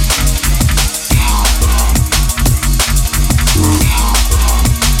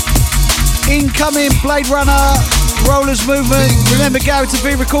 Incoming Blade Runner, Rollers Movement. Remember, go to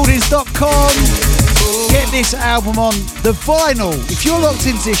vrecordings.com. Get this album on the vinyl. If you're locked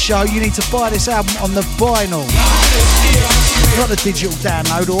into this show, you need to buy this album on the vinyl. Not the digital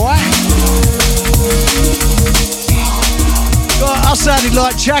download, alright? I sounded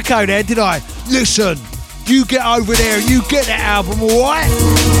like Jacko there, did I? Listen, you get over there, you get that album, alright?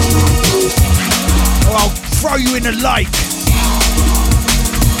 Or I'll throw you in the lake.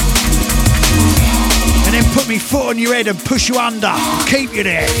 And then put me foot on your head and push you under. Keep you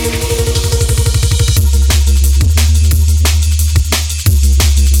there.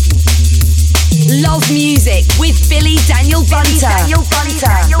 Love Music with Billy Daniel Bunter.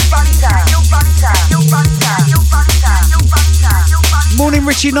 Morning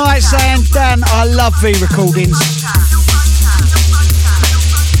Richie Knight saying, Dan, I love V Recordings.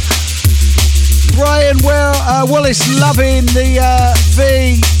 Brian Wallace loving the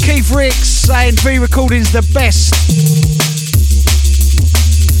V. Keith Ricks saying V Recordings the best.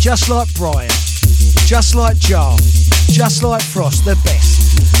 Just like Brian, just like Jar, just like Frost, the best.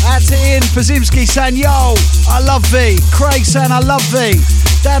 Out to Ian Pazimski saying, yo, I love V. Craig saying, I love V.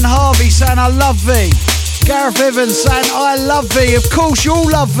 Dan Harvey saying, I love V. Gareth Evans saying, I love V. Of course, you all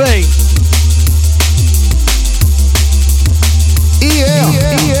love V.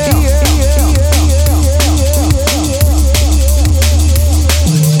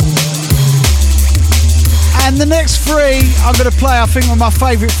 And the next three I'm going to play, I think, one of my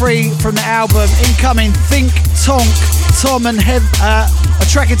favourite three from the album. Incoming, Think Tonk, Tom and Heavy. A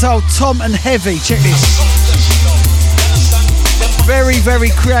track entitled Tom and Heavy. Check this. Very, very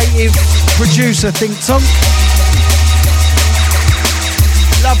creative producer, Think Tonk.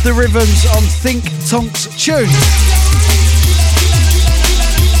 Love the rhythms on Think Tonk's tune.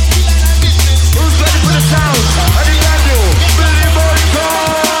 Who's ready for the sound? Eddie Daniel, Billy Bunter.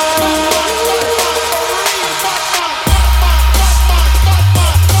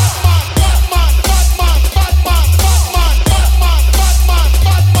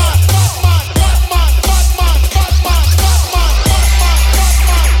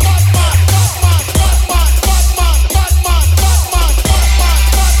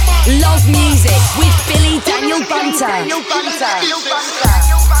 Love Music with Billy Daniel Bunter.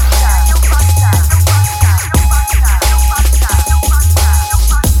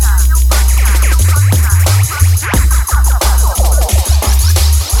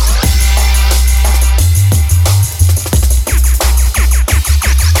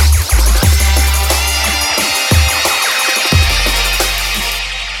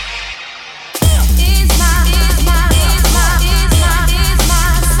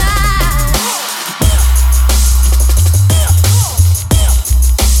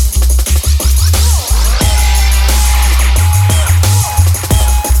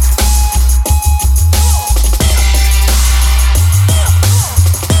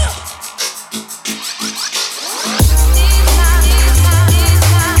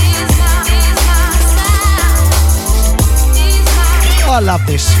 I love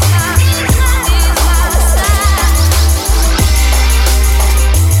this.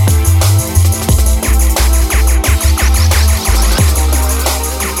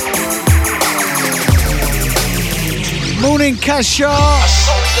 Morning, Kasha.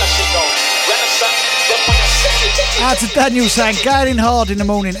 Out to Daniel saying, going hard in the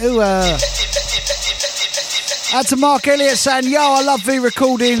morning. Ooh, Out to Mark Elliott saying, yo, I love V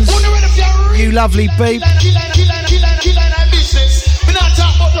Recordings. You lovely beep.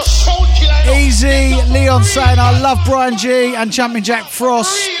 Easy. Leon saying, I love Brian G and Champion Jack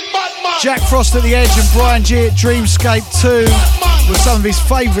Frost. Jack Frost at the Edge and Brian G at Dreamscape 2 were some of his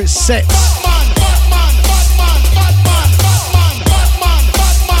favourite sets.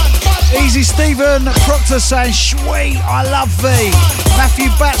 Easy Stephen Proctor saying, sweet, I love V. Matthew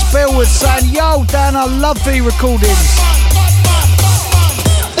Batch Bellwood saying, yo, Dan, I love V Recordings.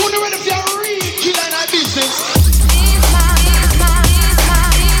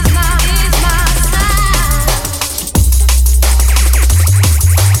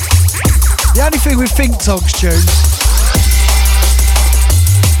 The only thing with Think Togs tunes,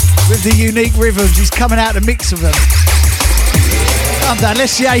 with the unique rhythms, is coming out the mix of them. Come down,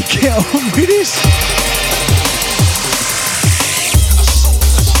 let's see how you get on with this.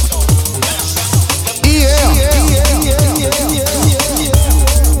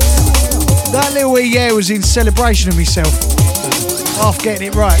 That little yeah was in celebration of myself. Half getting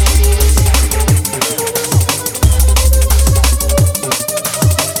it right.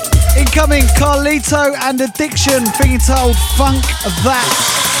 Incoming Carlito and Addiction, thing entitled Funk That.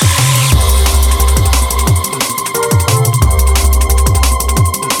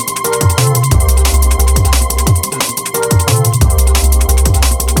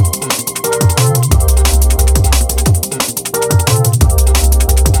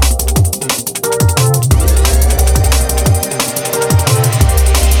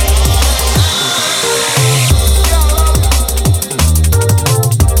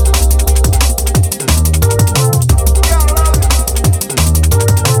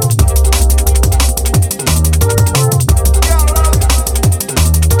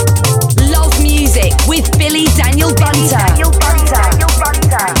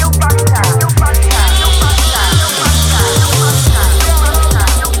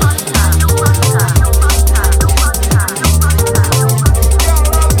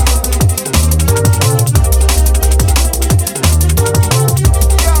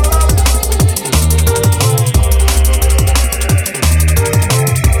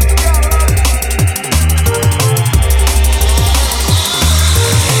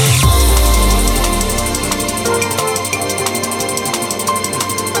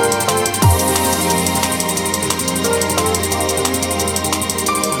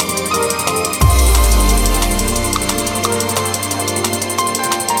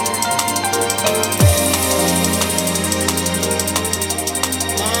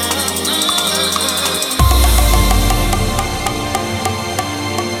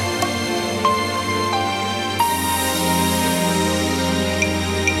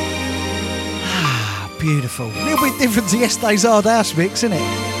 Beautiful. A little bit different to yesterday's Hard House mix, isn't it?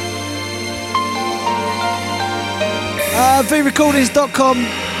 VRecordings.com.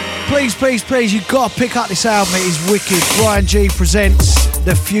 Please, please, please, you've got to pick up this album. It is wicked. Brian G presents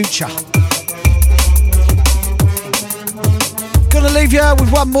The Future. Gonna leave you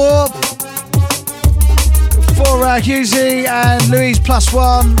with one more for Husey and Louise Plus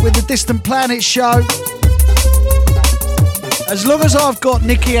One with the Distant Planet show. As long as I've got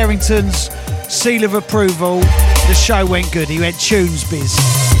Nicky Errington's seal of approval, the show went good. He went tunes biz.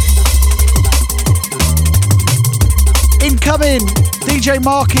 Incoming DJ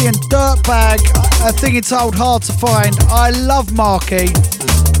Marky and Dirtbag, a thing entitled Hard to Find. I love Marky.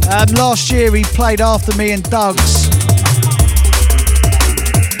 Last year he played after me and Doug's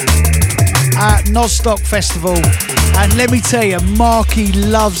at Nostock Festival, and let me tell you, Marky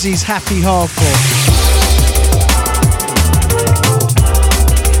loves his happy hardcore.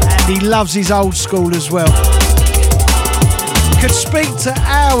 He loves his old school as well. Could speak to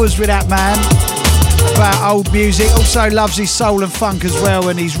hours with that man about old music. Also loves his soul and funk as well,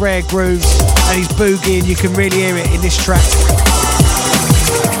 and his rare grooves and his boogie, and you can really hear it in this track.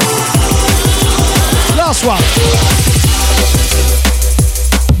 Last one.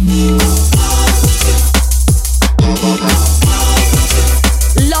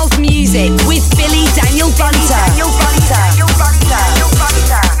 Love Music with Billy Daniel Bunter.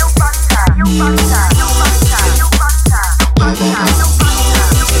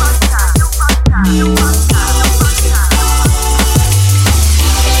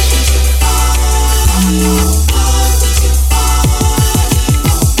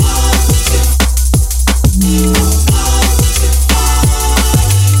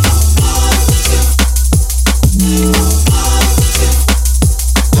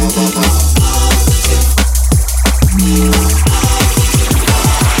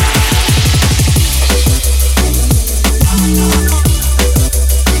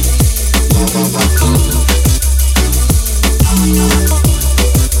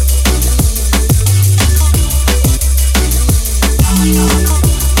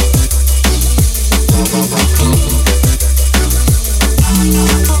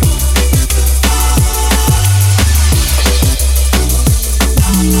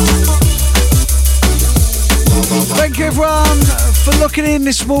 everyone for looking in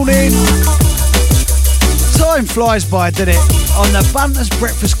this morning. Time flies by, doesn't it? On the Bunters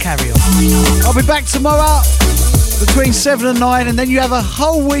Breakfast Carry-On. I'll be back tomorrow between 7 and 9, and then you have a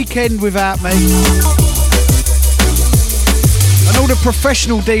whole weekend without me. And all the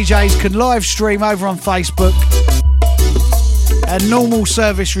professional DJs can live stream over on Facebook. And normal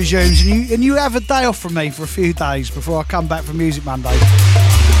service resumes, and you have a day off from me for a few days before I come back for Music Monday.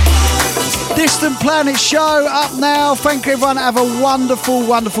 Distant Planet show up now. Thank you everyone. Have a wonderful,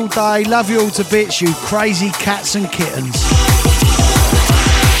 wonderful day. Love you all to bits, you crazy cats and kittens.